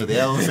woodlands with the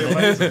elves. It'd be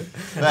amazing.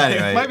 But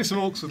anyway, Maybe some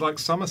orcs with like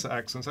Somerset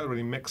accents. That would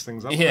really mix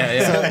things up.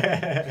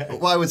 Yeah. So,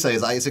 what I would say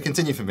is it's a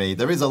continue for me.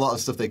 There is a lot of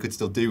stuff they could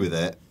still do with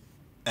it.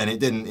 And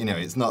it didn't,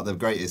 it's not the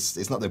greatest,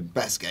 it's not the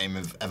best game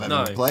I've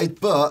ever played,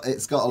 but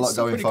it's got a lot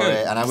going for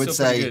it. And I would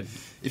say,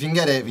 if you can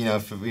get it, we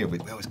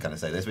always kind of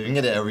say this, but if you can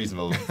get it at a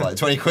reasonable, like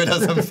 20 quid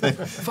or something,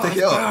 pick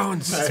it up.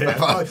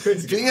 £5.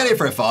 If you can get it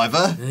for a fiver,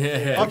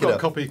 I've got a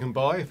copy you can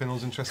buy if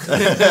anyone's interested.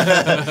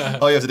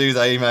 all you have to do is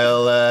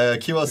email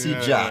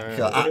QRC Jack,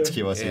 at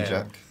QRC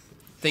Jack.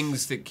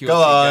 Things that QRC Go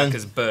on. Jack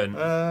has burned.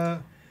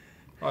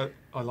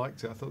 I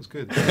liked it. I thought it was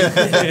good.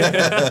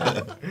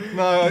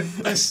 No,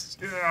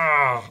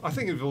 I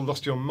think you've all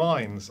lost your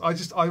minds.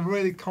 I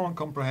really can't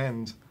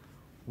comprehend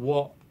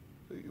what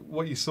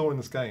you saw in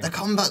this game. The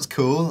combat's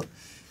cool.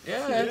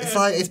 Yeah.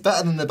 It's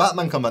better than the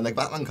Batman combat. The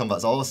Batman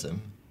combat's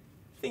awesome.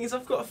 Thing is,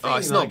 I've got a feeling.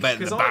 It's not better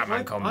than the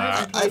Batman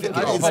combat. I think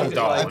it is.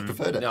 I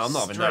preferred it. No, I'm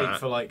not having straight that.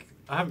 for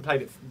I haven't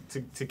played it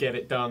to get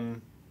it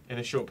done in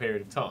a short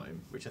period of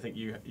time, which I think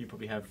you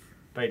probably have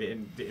played it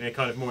in a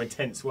kind of more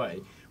intense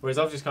way. Whereas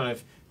I've just kind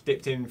of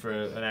dipped in for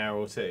an hour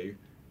or two,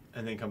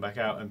 and then come back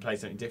out and play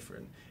something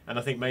different. And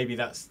I think maybe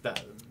that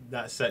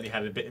certainly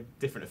had a bit of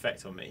different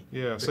effect on me.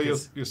 Yeah. So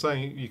you're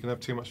saying you can have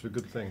too much of a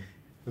good thing.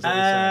 Is that what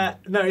you're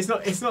saying? No,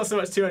 it's not so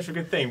much too much of a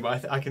good thing,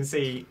 but I can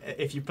see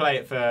if you play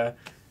it for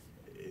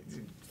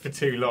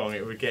too long,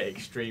 it would get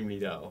extremely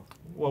dull.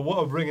 Well, what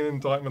a ringing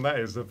indictment that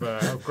is of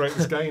how great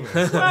this game is.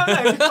 Well,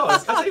 no,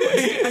 because I tell you what,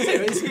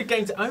 it's a good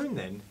game to own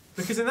then.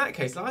 Because in that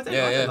case, I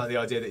don't like the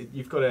idea that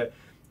you've got to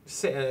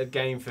sit at a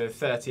game for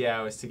 30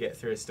 hours to get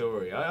through a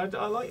story. I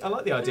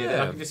like the idea that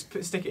I can just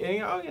stick it in and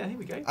go, oh yeah, here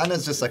we go. And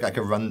there's just like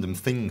a random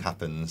thing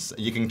happens.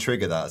 You can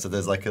trigger that. So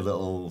there's like a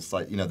little,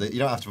 you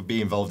don't have to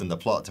be involved in the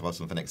plot to have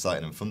something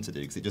exciting and fun to do,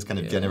 because it just kind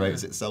of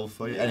generates itself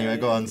for you. Anyway,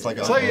 go on. So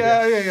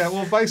yeah.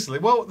 Well, basically,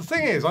 the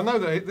thing is, I know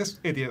that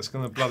this idiot's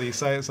going to bloody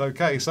say it's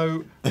okay,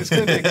 so it's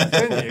going to be a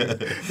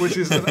continue, which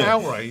is an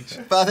outrage.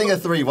 But I think a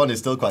 3-1 is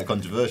still quite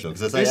controversial.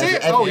 Because is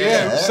it?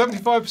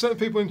 75% of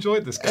people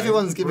enjoyed this game.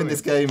 Everyone's giving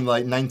this game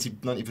like 90% out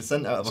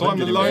of 100. So I'm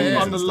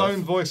the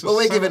lone voice of Well,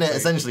 we're 70. giving it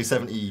essentially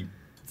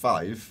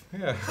 75.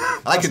 Yeah.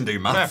 I can do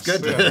maths.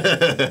 Good.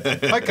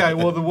 Yeah. Okay,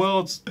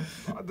 well,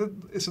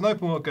 it's an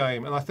open world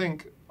game, and I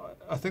think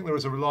there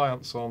is a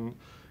reliance on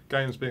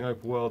games being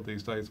open world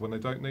these days when they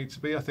don't need to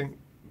be. I think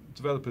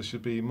developers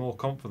should be more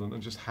confident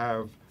and just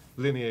have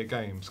linear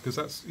games, because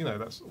that's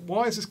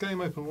why is this game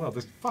open world?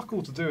 There's fuck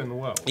all to do in the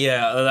world.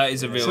 Yeah, that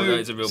is a real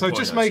point. So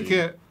just make actually.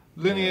 it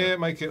linear,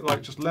 make it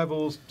like just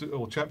levels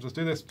or chapters.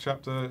 Do this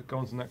chapter, go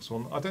on to the next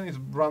one. I don't need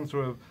to run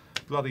through a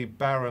bloody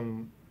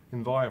barren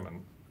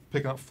environment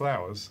picking up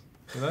flowers.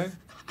 You know,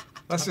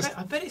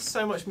 I bet it's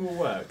so much more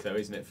work though,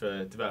 isn't it?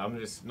 For development. I'm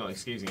just not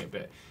excusing it,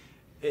 but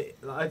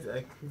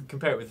I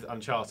compare it with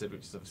Uncharted,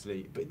 which is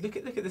obviously. But look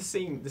at the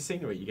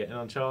scenery you get in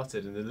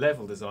Uncharted, and the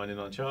level design in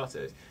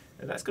Uncharted.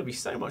 And that's got to be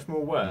so much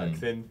more work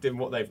than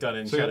what they've done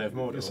in Shadow of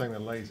Mordor. You're saying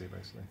they're lazy,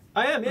 basically.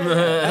 I am,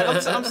 yeah.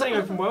 I'm saying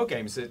open world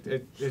games are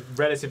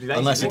relatively lazy.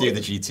 Unless you do the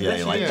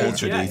GTA, like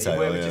ultra detail.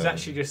 Which is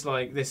actually just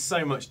like, there's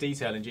so much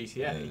detail in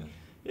GTA.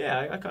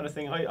 Yeah, I kind of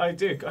think, I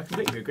do. I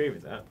completely agree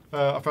with that.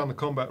 I found the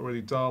combat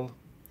really dull.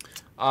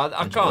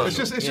 I can't. It's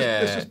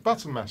just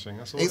button mashing.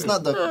 That's all it's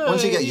not the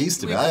once you get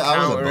used to it.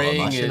 I wasn't button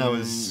mashing. I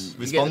was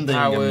responding.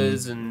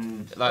 Powers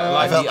and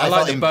I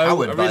like the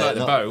bow. I really like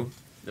the bow.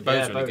 The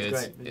bow's really good.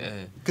 Great.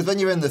 Yeah. Because when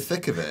you're in the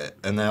thick of it,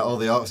 and all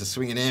the orcs are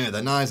swinging in with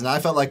their knives, and I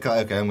felt like,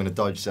 okay, I'm going to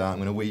dodge that, I'm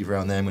going to weave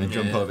around there, I'm going to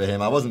jump over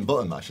him. I wasn't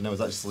button mashing, I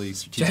was actually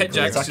strategically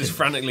Jack's attacking. just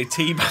frantically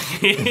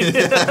teabagging.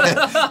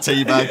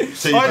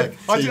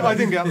 Teabag. I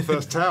didn't get out the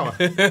first tower.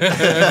 The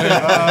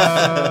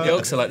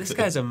orcs are like, this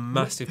guy's a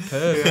massive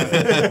perv.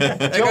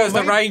 There goes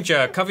the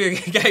ranger, cover your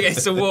get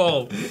against the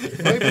wall.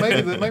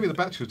 maybe the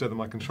battery was dead on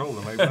my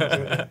controller. Maybe that's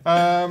it.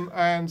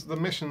 And the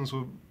missions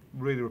were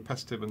really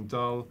repetitive and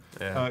dull.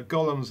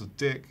 Gollum's a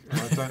dick,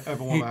 and I don't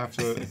ever want to have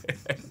to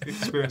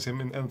experience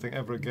him in anything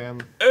ever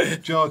again.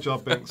 Jar Jar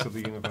Binks of the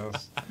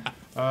universe.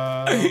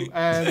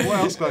 And what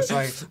else could I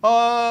say?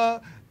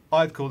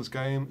 I'd call this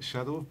game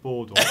Shadow of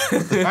Mordor.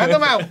 And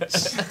I'm out!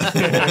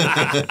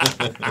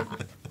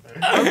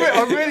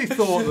 I really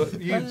thought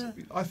that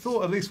I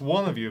thought at least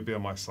one of you would be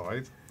on my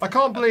side. I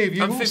can't believe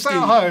you all sat at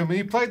home and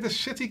you played this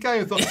shitty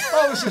game and thought,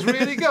 oh, this is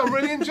really good, I'm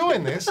really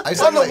enjoying this.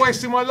 I'm not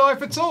wasting my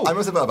life at all. I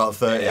must have been about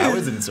 30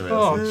 hours into it.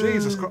 Oh,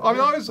 Jesus Christ. I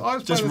mean, I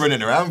was just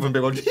running around from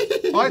people.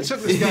 I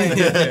took this game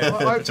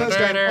I turned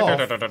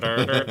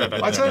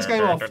this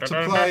game off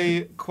to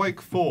play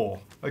Quake 4,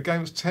 a game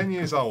that's 10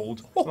 years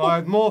old, and I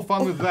had more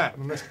fun with that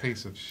than this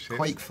piece of shit.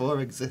 Quake 4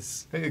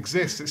 exists. It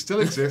exists, it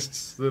still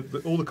exists.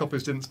 All the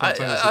copies didn't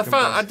spontaneously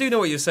I do know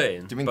what you're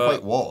saying. Do you mean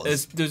Quake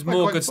Wars? There's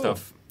more good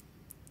stuff.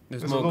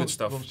 There's more good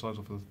stuff. Launch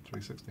title for the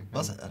 360.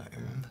 Was it? I don't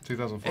remember.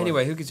 2005.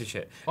 Anyway, who gives a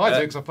shit? I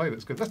do, because I played it.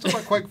 It's good. Let's talk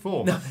about Quake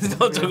 4. No, let's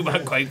not talk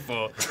about Quake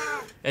 4.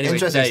 Anyway,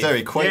 interesting Dave.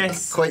 story. Quake,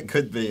 Yes. Quake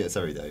could be.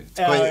 Sorry, Dave.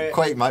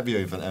 Quake might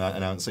be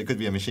announced. It could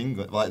be a machine.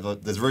 Like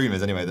there's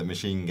rumours anyway that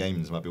Machine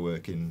Games might be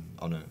working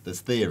on a.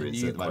 There's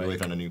theories that they might be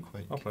working on a new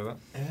Quake. I'll play that.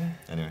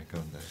 Anyway, go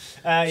on, Dave.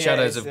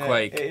 Shadows of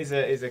Quake. It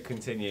is a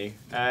continue.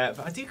 But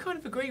I do kind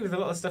of agree with a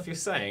lot of stuff you're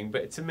saying.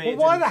 But to me, Well,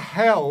 why the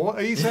hell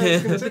are you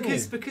saying it's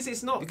continue? because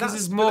it's not. Because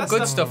there's more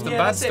good stuff than bad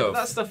that's it, stuff.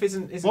 That stuff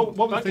isn't. What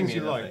were the bugging things me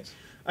you enough. liked?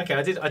 Okay,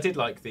 I did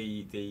like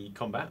the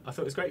combat. I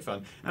thought it was great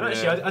fun, and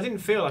actually I didn't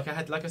feel like I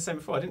had, like I said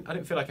before, I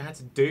didn't feel like I had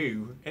to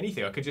do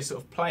anything. I could just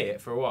sort of play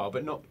it for a while,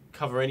 but not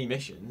cover any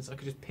missions. I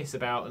could just piss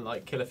about and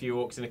like kill a few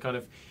orcs in a kind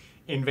of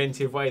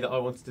inventive way that I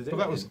wanted to do. But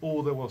that was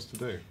all there was to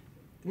do.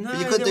 No, But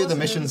you could do the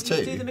missions You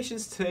could too. do the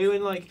missions too,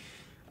 and like.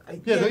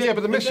 Yeah,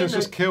 but the mission is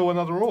just kill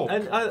another orc.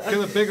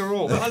 Kill a bigger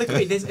orc. But I'll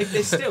agree. There's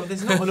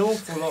not an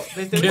awful lot.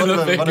 One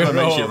of them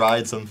makes you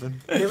ride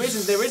something. There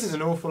isn't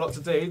an awful lot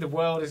to do. The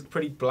world is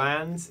pretty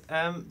bland.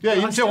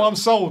 I'm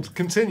sold.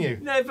 Continue.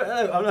 No,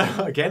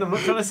 but again, I'm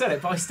not trying to sell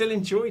it, but I still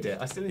enjoyed it.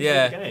 I still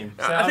enjoyed the game.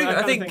 So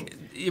I think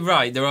you're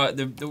right.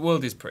 The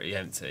world is pretty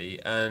empty,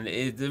 and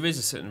there is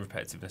a certain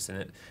repetitiveness in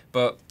it.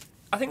 But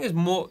I think there's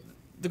more.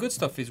 The good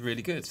stuff is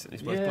really good.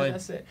 It's worth playing.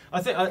 That's it.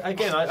 I think I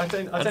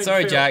don't. I'm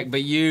sorry, Jack,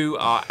 but you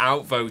are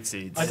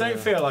outvoted. I don't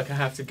feel like I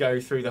have to go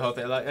through the whole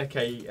thing. Like,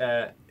 okay,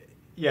 a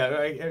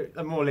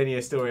more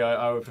linear story.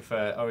 I would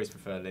prefer. I always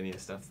prefer linear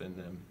stuff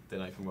than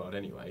open world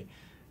anyway.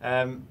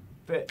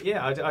 But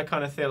yeah, I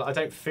kind of feel. I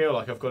don't feel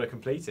like I've got to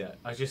complete it.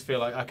 I just feel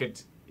like I could,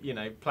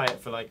 play it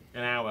for like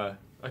an hour.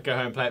 I go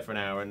home and play it for an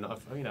hour, and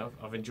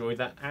I've enjoyed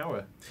that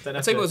hour.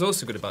 I think what's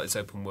also good about this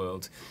open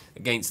world,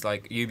 against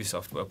like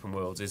Ubisoft open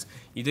worlds, is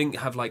you didn't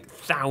have like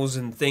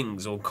 1,000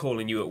 things all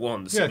calling you at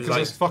once. Yeah, because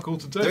there's fuck all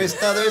to do. There is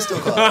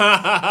still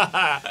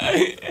quite.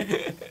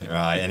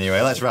 Right. Anyway,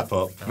 let's wrap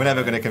up. We're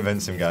never going to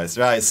convince him, guys.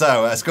 Right.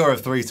 So a score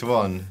of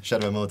 3-1.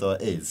 Shadow of Mordor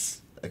is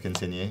a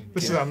continue.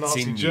 This is how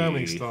Nazi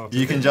Germany started.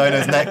 You can join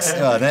us next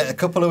a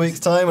couple of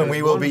weeks' time, and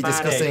we will be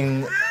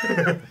discussing.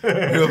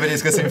 We will be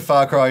discussing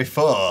Far Cry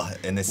 4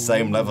 in this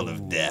same level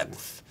of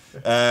depth.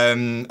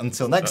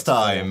 Until next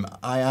time,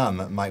 I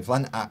am Mike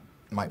Plant at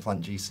Mike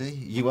Plant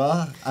GC. You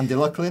are Andy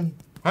Loughlin.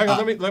 Hang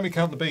on, let me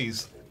count the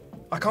B's.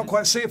 I can't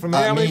quite see it from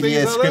here. How many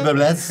Media B's are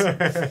there?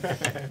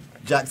 Scribblers.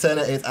 Jack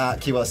Turner is at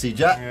QRC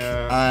Jack,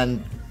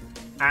 and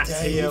at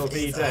TLD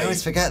Dave. I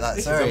always forget that.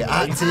 Sorry,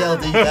 at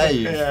TLD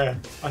Dave. Yeah,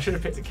 I should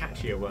have picked a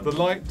catchier one. The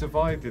light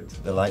divided.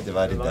 The light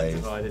divided Dave.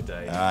 Divided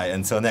Dave. All right.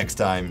 Until next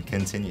time,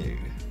 continue.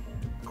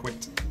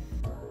 Quit.